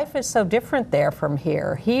life is so different there from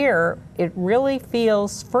here. Here, it really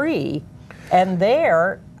feels free. And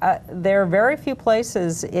there are very few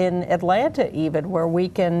places in Atlanta even where we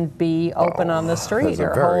can be open on the street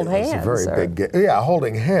or hold hands. It's a very big,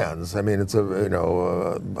 holding hands. I mean, it's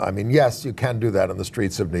yes, you can do that in the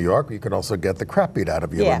streets of New York. You can also get the crap beat out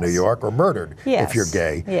of you in New York or murdered if you're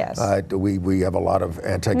gay. Yes. We have a lot of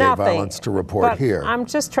anti-gay violence to report here. I'm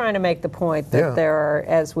just trying to make the point that there are,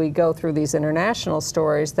 as we go through these international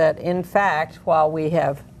stories, that in fact, while we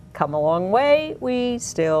have come a long way, we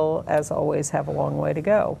still, as always, have a long way to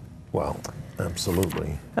go. Well,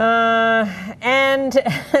 absolutely. And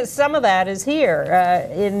some of that is here.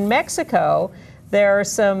 In Mexico, there are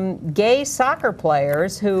some gay soccer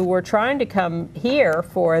players who were trying to come here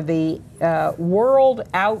for the World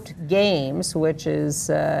Out Games, which is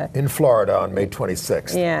in Florida on May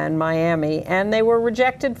 26th. Yeah, in Miami, and they were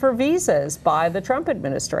rejected for visas by the Trump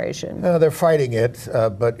administration. They're fighting it,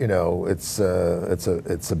 but it's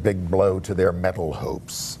a big blow to their medal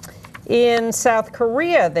hopes. In South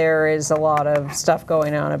Korea, there is a lot of stuff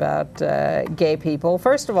going on about gay people.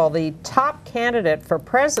 First of all, the top candidate for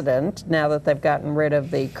president, now that they've gotten rid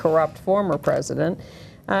of the corrupt former president,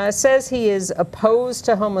 says he is opposed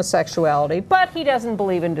to homosexuality, but he doesn't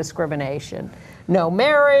believe in discrimination. No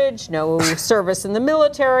marriage, no service in the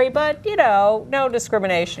military, but, no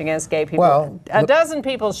discrimination against gay people. Well, a dozen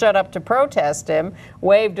people showed up to protest him,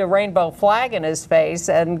 waved a rainbow flag in his face,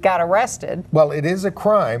 and got arrested. Well, it is a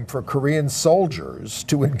crime for Korean soldiers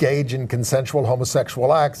to engage in consensual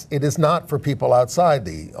homosexual acts. It is not for people outside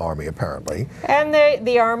the army, apparently. And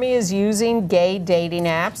the army is using gay dating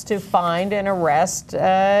apps to find and arrest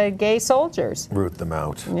gay soldiers. Root them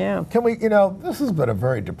out. Yeah. Can we, this has been a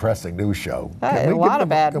very depressing news show. A lot of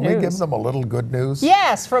bad news. Can we give them a little good news?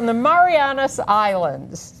 Yes, from the Marianas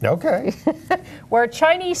Islands. Okay. Where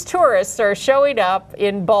Chinese tourists are showing up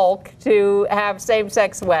in bulk to have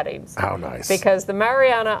same-sex weddings. How nice. Because the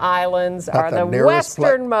Mariana Islands are the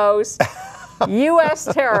westernmost U.S.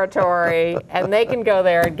 territory, and they can go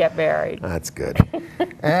there and get married. That's good.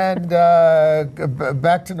 And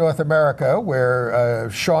back to North America, where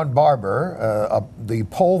Sean Barber, the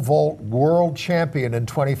pole vault world champion in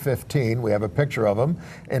 2015, we have a picture of him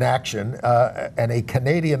in action, and a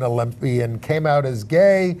Canadian Olympian came out as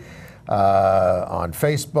gay on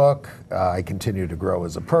Facebook. I continue to grow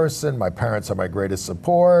as a person. My parents are my greatest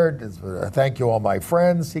support. Thank you, all my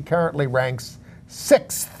friends. He currently ranks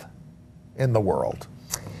 6th in the world,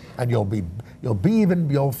 and you'll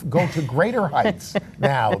go to greater heights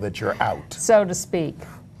now that you're out, so to speak.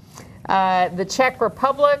 The Czech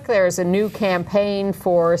Republic, there's a new campaign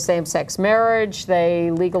for same-sex marriage. They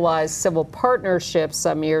legalized civil partnerships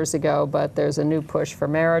some years ago, but there's a new push for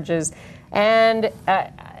marriages. And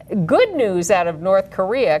good news out of North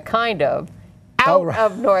Korea, kind of.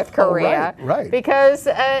 Of North Korea, right. Because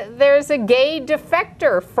there's a gay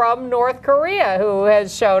defector from North Korea who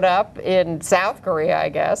has showed up in South Korea, I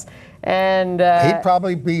guess, and he'd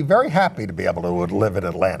probably be very happy to be able to live in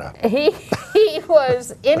Atlanta. He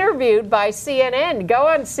was interviewed by CNN. Go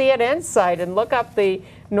on CNN's site and look up the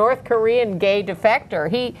North Korean gay defector.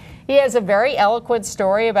 He He has a very eloquent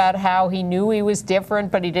story about how he knew he was different,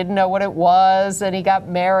 but he didn't know what it was, and he got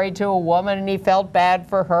married to a woman, and he felt bad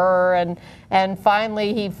for her, and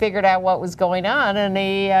finally he figured out what was going on, and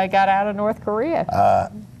he got out of North Korea.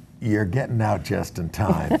 You're getting out just in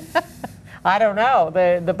time. I don't know.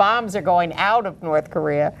 The bombs are going out of North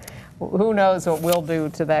Korea. Who knows what we'll do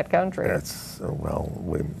to that country?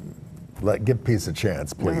 Give peace a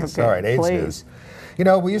chance, please. Okay, All right, AIDS please. news. You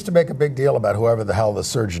know, we used to make a big deal about whoever the hell the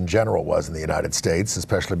Surgeon General was in the United States,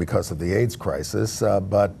 especially because of the AIDS crisis.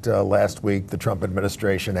 But last week, the Trump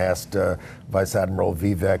administration asked Vice Admiral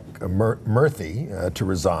Vivek Murthy to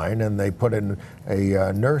resign, and they put in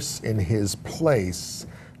a nurse in his place,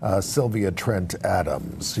 Sylvia Trent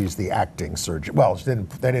Adams. She's the acting surgeon. Well,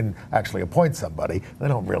 they didn't actually appoint somebody. They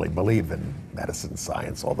don't really believe in medicine,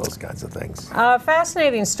 science, all those kinds of things.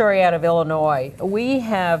 Fascinating story out of Illinois. We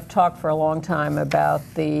have talked for a long time about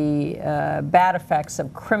the bad effects of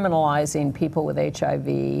criminalizing people with HIV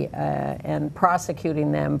and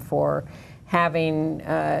prosecuting them for having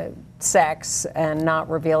sex and not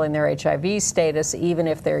revealing their HIV status, even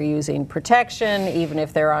if they're using protection, even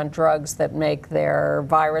if they're on drugs that make their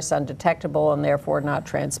virus undetectable and therefore not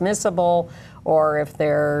transmissible, or if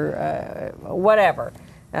they're whatever.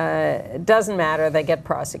 It doesn't matter, they get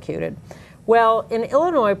prosecuted. Well, in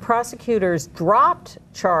Illinois, prosecutors dropped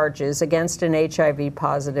charges against an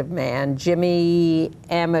HIV-positive man, Jimmy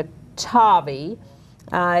Amitavi.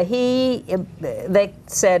 They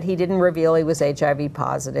said he didn't reveal he was HIV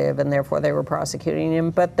positive, and therefore they were prosecuting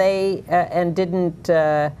him. But they and didn't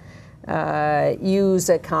use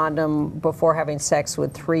a condom before having sex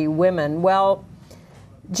with 3 women. Well,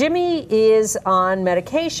 Jimmy is on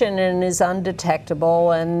medication and is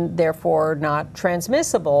undetectable and therefore not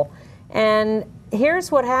transmissible. And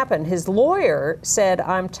here's what happened. His lawyer said,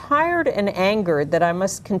 "I'm tired and angered that I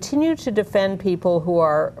must continue to defend people who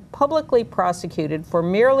are publicly prosecuted for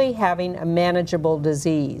merely having a manageable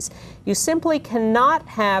disease. You simply cannot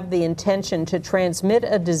have the intention to transmit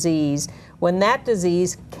a disease when that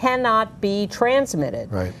disease cannot be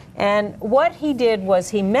transmitted." Right. And what he did was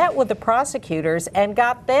he met with the prosecutors and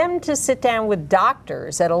got them to sit down with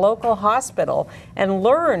doctors at a local hospital and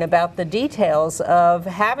learn about the details of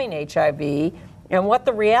having HIV and what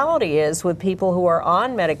the reality is with people who are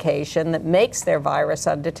on medication that makes their virus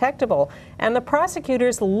undetectable. And the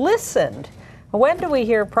prosecutors listened. When do we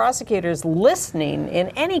hear prosecutors listening in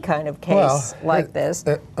any kind of case like this?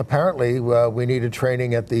 Apparently, we needed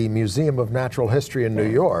training at the Museum of Natural History in New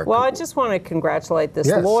York. Well, I just want to congratulate this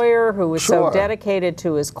lawyer who was so dedicated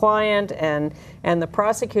to his client, and the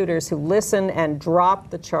prosecutors who listened and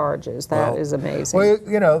dropped the charges. That is amazing. Well,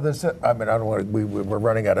 you know, I don't want to, we're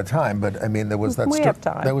running out of time, but I mean, there was that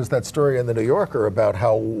there was that story in the New Yorker about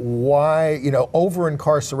how over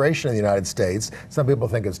incarceration in the United States. Some people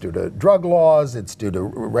think it's due to drug laws. It's due to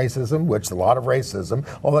racism, which a lot of racism,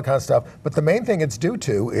 all that kind of stuff. But the main thing it's due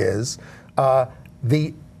to is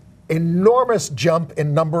the enormous jump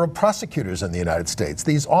in number of prosecutors in the United States.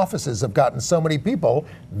 These offices have gotten so many people,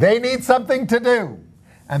 they need something to do.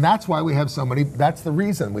 And that's why we have so many, that's the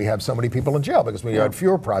reason we have so many people in jail, because when you had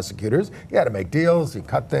fewer prosecutors, you had to make deals, you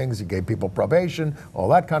cut things, you gave people probation, all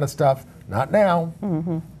that kind of stuff. Not now.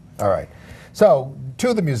 Mm-hmm. All right. So,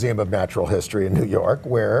 to the Museum of Natural History in New York,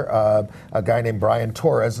 where a guy named Brian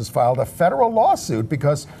Torres has filed a federal lawsuit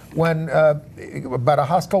because about a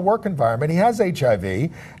hostile work environment, he has HIV,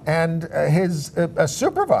 and his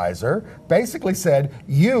supervisor basically said,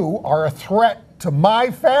 "You are a threat to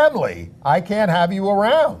my family. I can't have you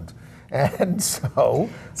around." And so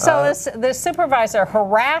the supervisor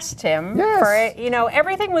harassed him. Yes. For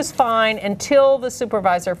everything was fine until the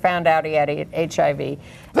supervisor found out he had HIV.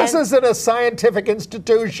 This isn't a scientific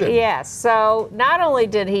institution. Yes. So not only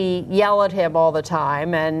did he yell at him all the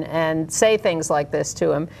time and say things like this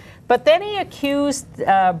to him, but then he accused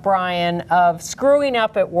Brian of screwing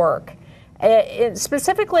up at work.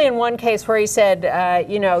 Specifically in one case where he said,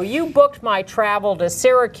 you booked my travel to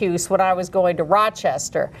Syracuse when I was going to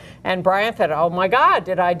Rochester. And Brian said, "Oh my God,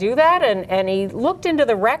 did I do that?" And he looked into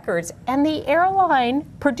the records, and the airline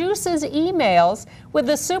produces emails with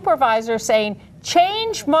the supervisor saying,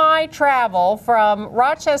 "Change my travel from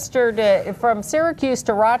Syracuse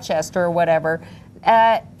to Rochester," or whatever.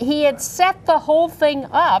 He had set the whole thing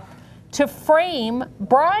up to frame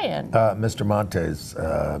Brian. Mr. Montes,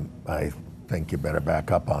 I think you better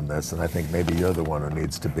back up on this, and I think maybe you're the one who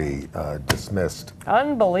needs to be dismissed.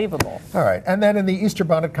 Unbelievable. All right, and then in the Easter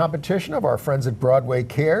bonnet competition of our friends at Broadway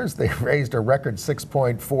Cares, they raised a record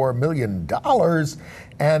 $6.4 million.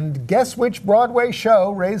 And guess which Broadway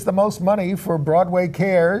show raised the most money for Broadway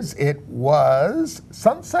Cares? It was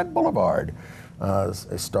Sunset Boulevard.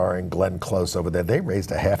 starring Glenn Close over there. They raised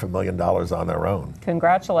 $500,000 on their own.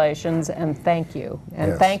 Congratulations and thank you.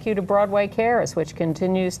 And Yes. thank you to Broadway Cares, which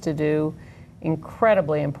continues to do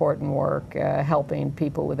incredibly important work helping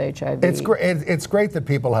people with HIV. It's great. It's great that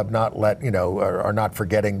people have not are not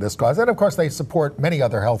forgetting this cause, and of course they support many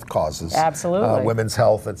other health causes. Absolutely. Women's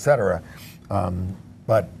health, etc.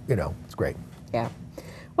 But it's great. Yeah.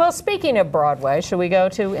 Well, speaking of Broadway, should we go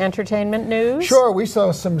to entertainment news? Sure, we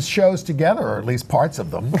saw some shows together, or at least parts of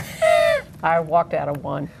them. I walked out of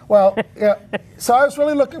one. Well, yeah. So I was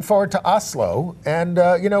really looking forward to Oslo, and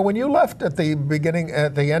when you left at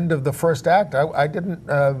the end of the first act, I didn't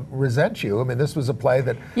resent you. I mean, this was a play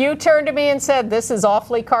that You turned to me and said, "This is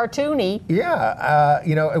awfully cartoony." yeah,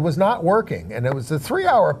 it was not working, and it was a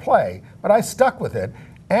 3-hour play, but I stuck with it.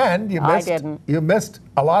 And you missed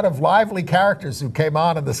a lot of lively characters who came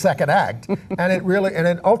on in the second act,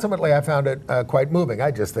 and ultimately I found it quite moving.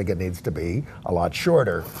 I just think it needs to be a lot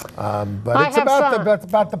shorter. But it's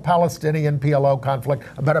about the Palestinian PLO conflict,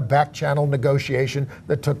 about a back-channel negotiation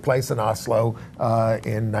that took place in Oslo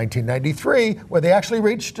in 1993, where they actually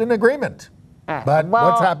reached an agreement. But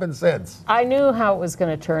what's happened since? I knew how it was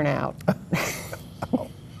going to turn out.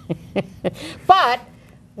 But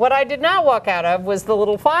what I did not walk out of was The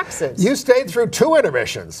Little Foxes. You stayed through 2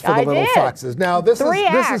 intermissions for The Little Foxes. Now, this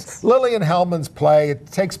is Lillian Hellman's play. It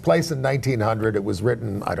takes place in 1900. It was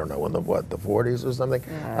written, I don't know, in the 40s or something,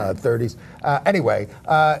 30s. Anyway,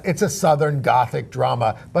 it's a Southern Gothic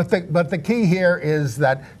drama. But the key here is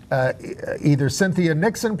that either Cynthia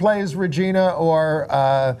Nixon plays Regina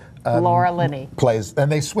or Laura Linney plays,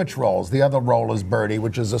 and they switch roles. The other role is Birdie,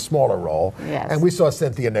 which is a smaller role. Yes. And we saw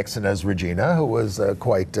Cynthia Nixon as Regina, who was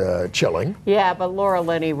quite chilling. Yeah, but Laura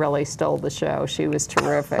Linney really stole the show. She was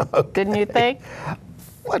terrific. Didn't you think?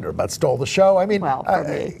 I don't know about stole the show. I mean, well, for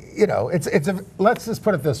me. Let's just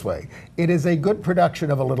put it this way. It is a good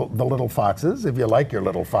production of The Little Foxes, if you like your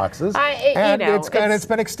Little Foxes. It's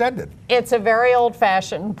been extended. It's a very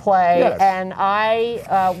old-fashioned play, Yes. and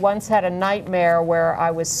I once had a nightmare where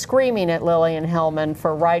I was screaming at Lillian Hellman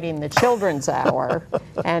for writing the Children's Hour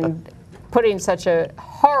and putting such a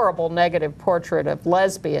horrible negative portrait of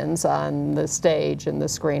lesbians on the stage and the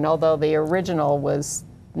screen, although the original was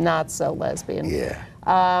not so lesbian. Yeah.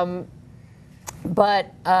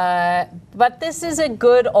 But this is a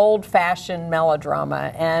good old-fashioned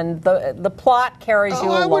melodrama, and the plot carries you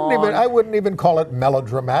along. I wouldn't even call it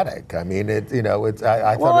melodramatic. I mean, it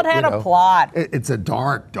had a plot. It's a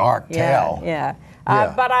dark tale. Yeah.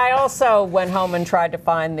 But I also went home and tried to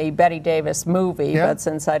find the Bette Davis movie, but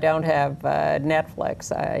since I don't have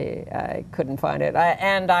Netflix, I couldn't find it.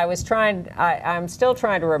 I'm still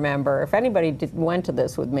trying to remember. If anybody went to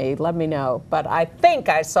this with me, let me know. But I think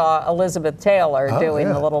I saw Elizabeth Taylor doing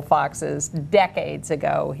The Little Foxes decades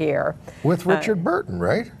ago here. With Richard Burton,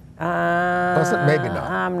 right? Was it? Maybe not.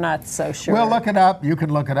 I'm not so sure. We'll look it up. You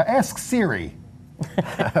can look it up. Ask Siri.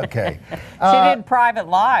 Okay. She did Private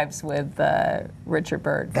Lives with Richard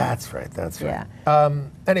Burton. That's right. Yeah.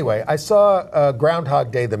 Anyway, I saw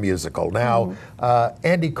Groundhog Day the musical. Now,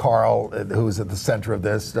 Andy Karl, who's at the center of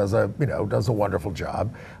this, does a wonderful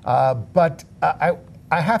job. But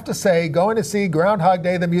I have to say, going to see Groundhog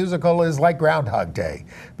Day the musical is like Groundhog Day,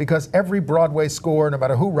 because every Broadway score, no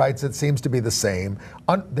matter who writes it, seems to be the same.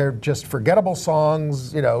 They're just forgettable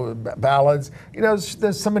songs, ballads.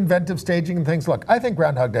 There's some inventive staging and things. Look, I think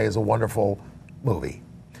Groundhog Day is a wonderful movie.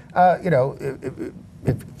 I think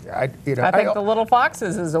The Little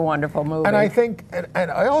Foxes is a wonderful movie. And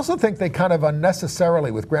I also think they kind of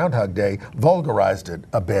unnecessarily, with Groundhog Day, vulgarized it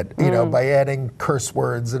a bit, by adding curse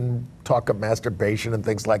words and talk of masturbation and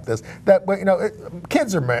things like this. That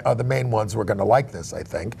kids are the main ones who are going to like this, I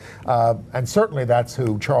think, and certainly that's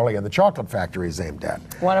who Charlie and the Chocolate Factory is aimed at.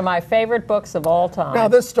 One of my favorite books of all time. Now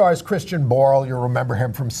this stars Christian Borle. You'll remember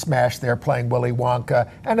him from Smash. There playing Willy Wonka,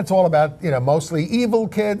 and it's all about mostly evil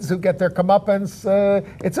kids who get their comeuppance.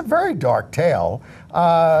 It's a very dark tale,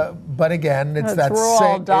 but again, it's that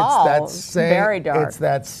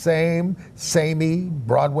same samey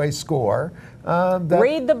Broadway score.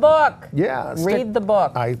 Read the book. Yeah. Read the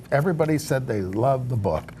book. Everybody said they loved the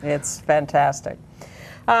book. It's fantastic.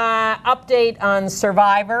 Update on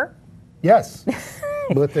Survivor. Yes.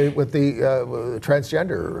 with the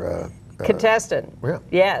transgender contestant. Yeah.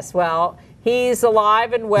 Yes. Well, he's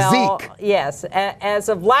alive and well. Zeke. Yes. As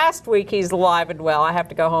of last week, he's alive and well. I have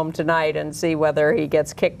to go home tonight and see whether he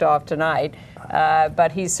gets kicked off tonight.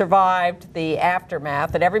 But he survived the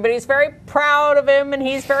aftermath, and everybody's very proud of him, and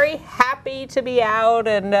he's very happy to be out,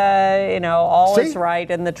 and all is right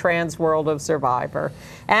in the trans world of Survivor.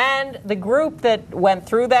 And the group that went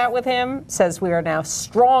through that with him says we are now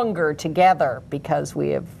stronger together because we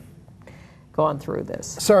have gone through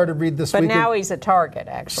this. Sorry to read this week. But now he's a target,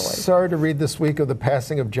 actually. Sorry to read this week of the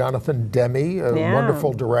passing of Jonathan Demme, a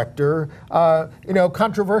wonderful director.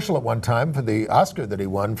 Controversial at one time for the Oscar that he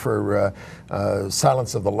won for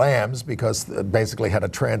Silence of the Lambs, because basically had a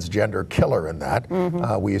transgender killer in that.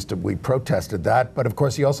 We protested that, but of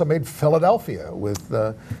course he also made Philadelphia with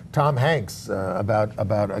Tom Hanks about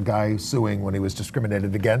a guy suing when he was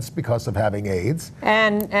discriminated against because of having AIDS.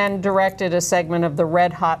 And directed a segment of the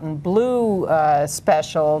Red Hot and Blue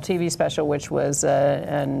TV special, which was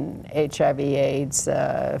an HIV/AIDS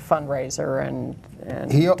fundraiser and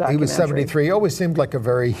he was 73. He always seemed like a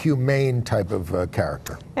very humane type of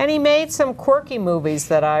character. And he made some quirky movies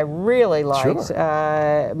that I really liked.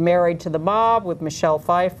 Sure. Married to the Mob with Michelle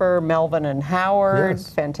Pfeiffer, Melvin and Howard,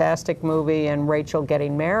 fantastic movie, and Rachel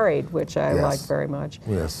Getting Married, which I liked very much.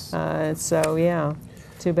 Yes.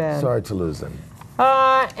 Too bad. Sorry to lose him.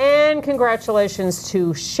 And congratulations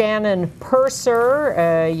to Shannon Purser,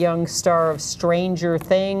 a young star of Stranger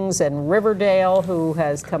Things and Riverdale, who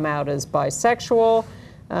has come out as bisexual.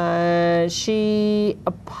 She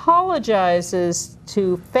apologizes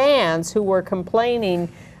to fans who were complaining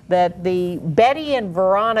that the Betty and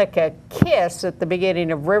Veronica kiss at the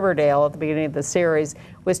beginning of Riverdale, at the beginning of the series,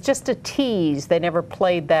 was just a tease. They never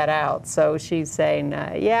played that out. So she's saying,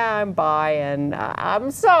 I'm bi, and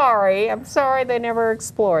I'm sorry they never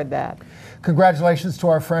explored that. Congratulations to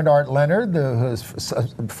our friend Art Leonard, who's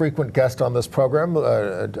a frequent guest on this program,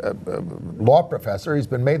 law professor. He's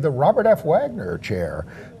been made the Robert F. Wagner Chair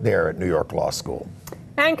there at New York Law School.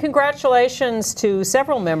 And congratulations to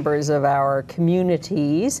several members of our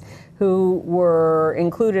communities who were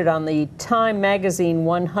included on the Time Magazine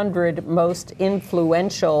 100 most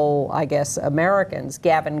influential, Americans.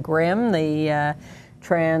 Gavin Grimm, the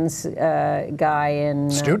trans guy in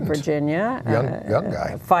Virginia, young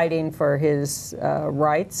guy, fighting for his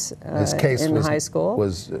rights his case in high school.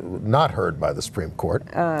 Was not heard by the Supreme Court.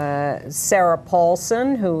 Sarah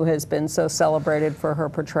Paulson, who has been so celebrated for her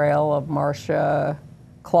portrayal of Marcia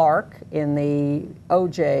Clark in the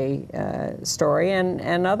OJ story,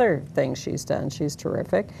 and other things she's done. She's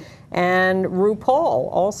terrific. And RuPaul,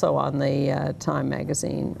 also on the Time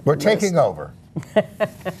Magazine We're list. taking over.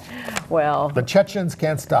 Well, the Chechens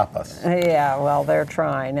can't stop us. Yeah, well, they're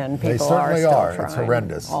trying, and people certainly are still It's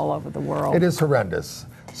horrendous. all over the world. It is horrendous.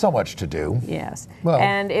 So much to do. Yes. Well,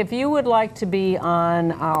 and if you would like to be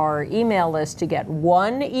on our email list to get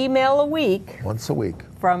one email a week. Once a week.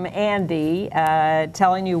 From Andy,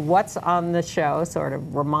 telling you what's on the show, sort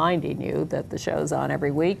of reminding you that the show's on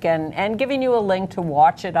every week, and giving you a link to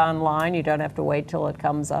watch it online. You don't have to wait till it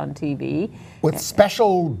comes on TV. With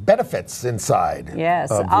special benefits inside. Yes.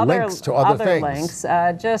 Links to other things.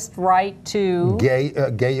 Links. Just write to... Gay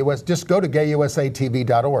US. Just go to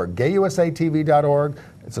gayusatv.org. Gayusatv.org.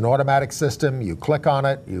 It's an automatic system. You click on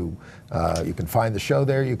it. You can find the show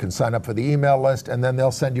there. You can sign up for the email list, and then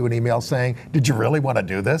they'll send you an email saying, "Did you really want to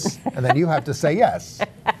do this?" And then you have to say yes.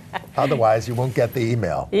 Otherwise, you won't get the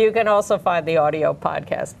email. You can also find the audio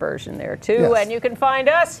podcast version there, too. Yes. And you can find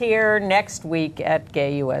us here next week at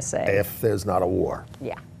Gay USA. If there's not a war.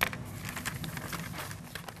 Yeah.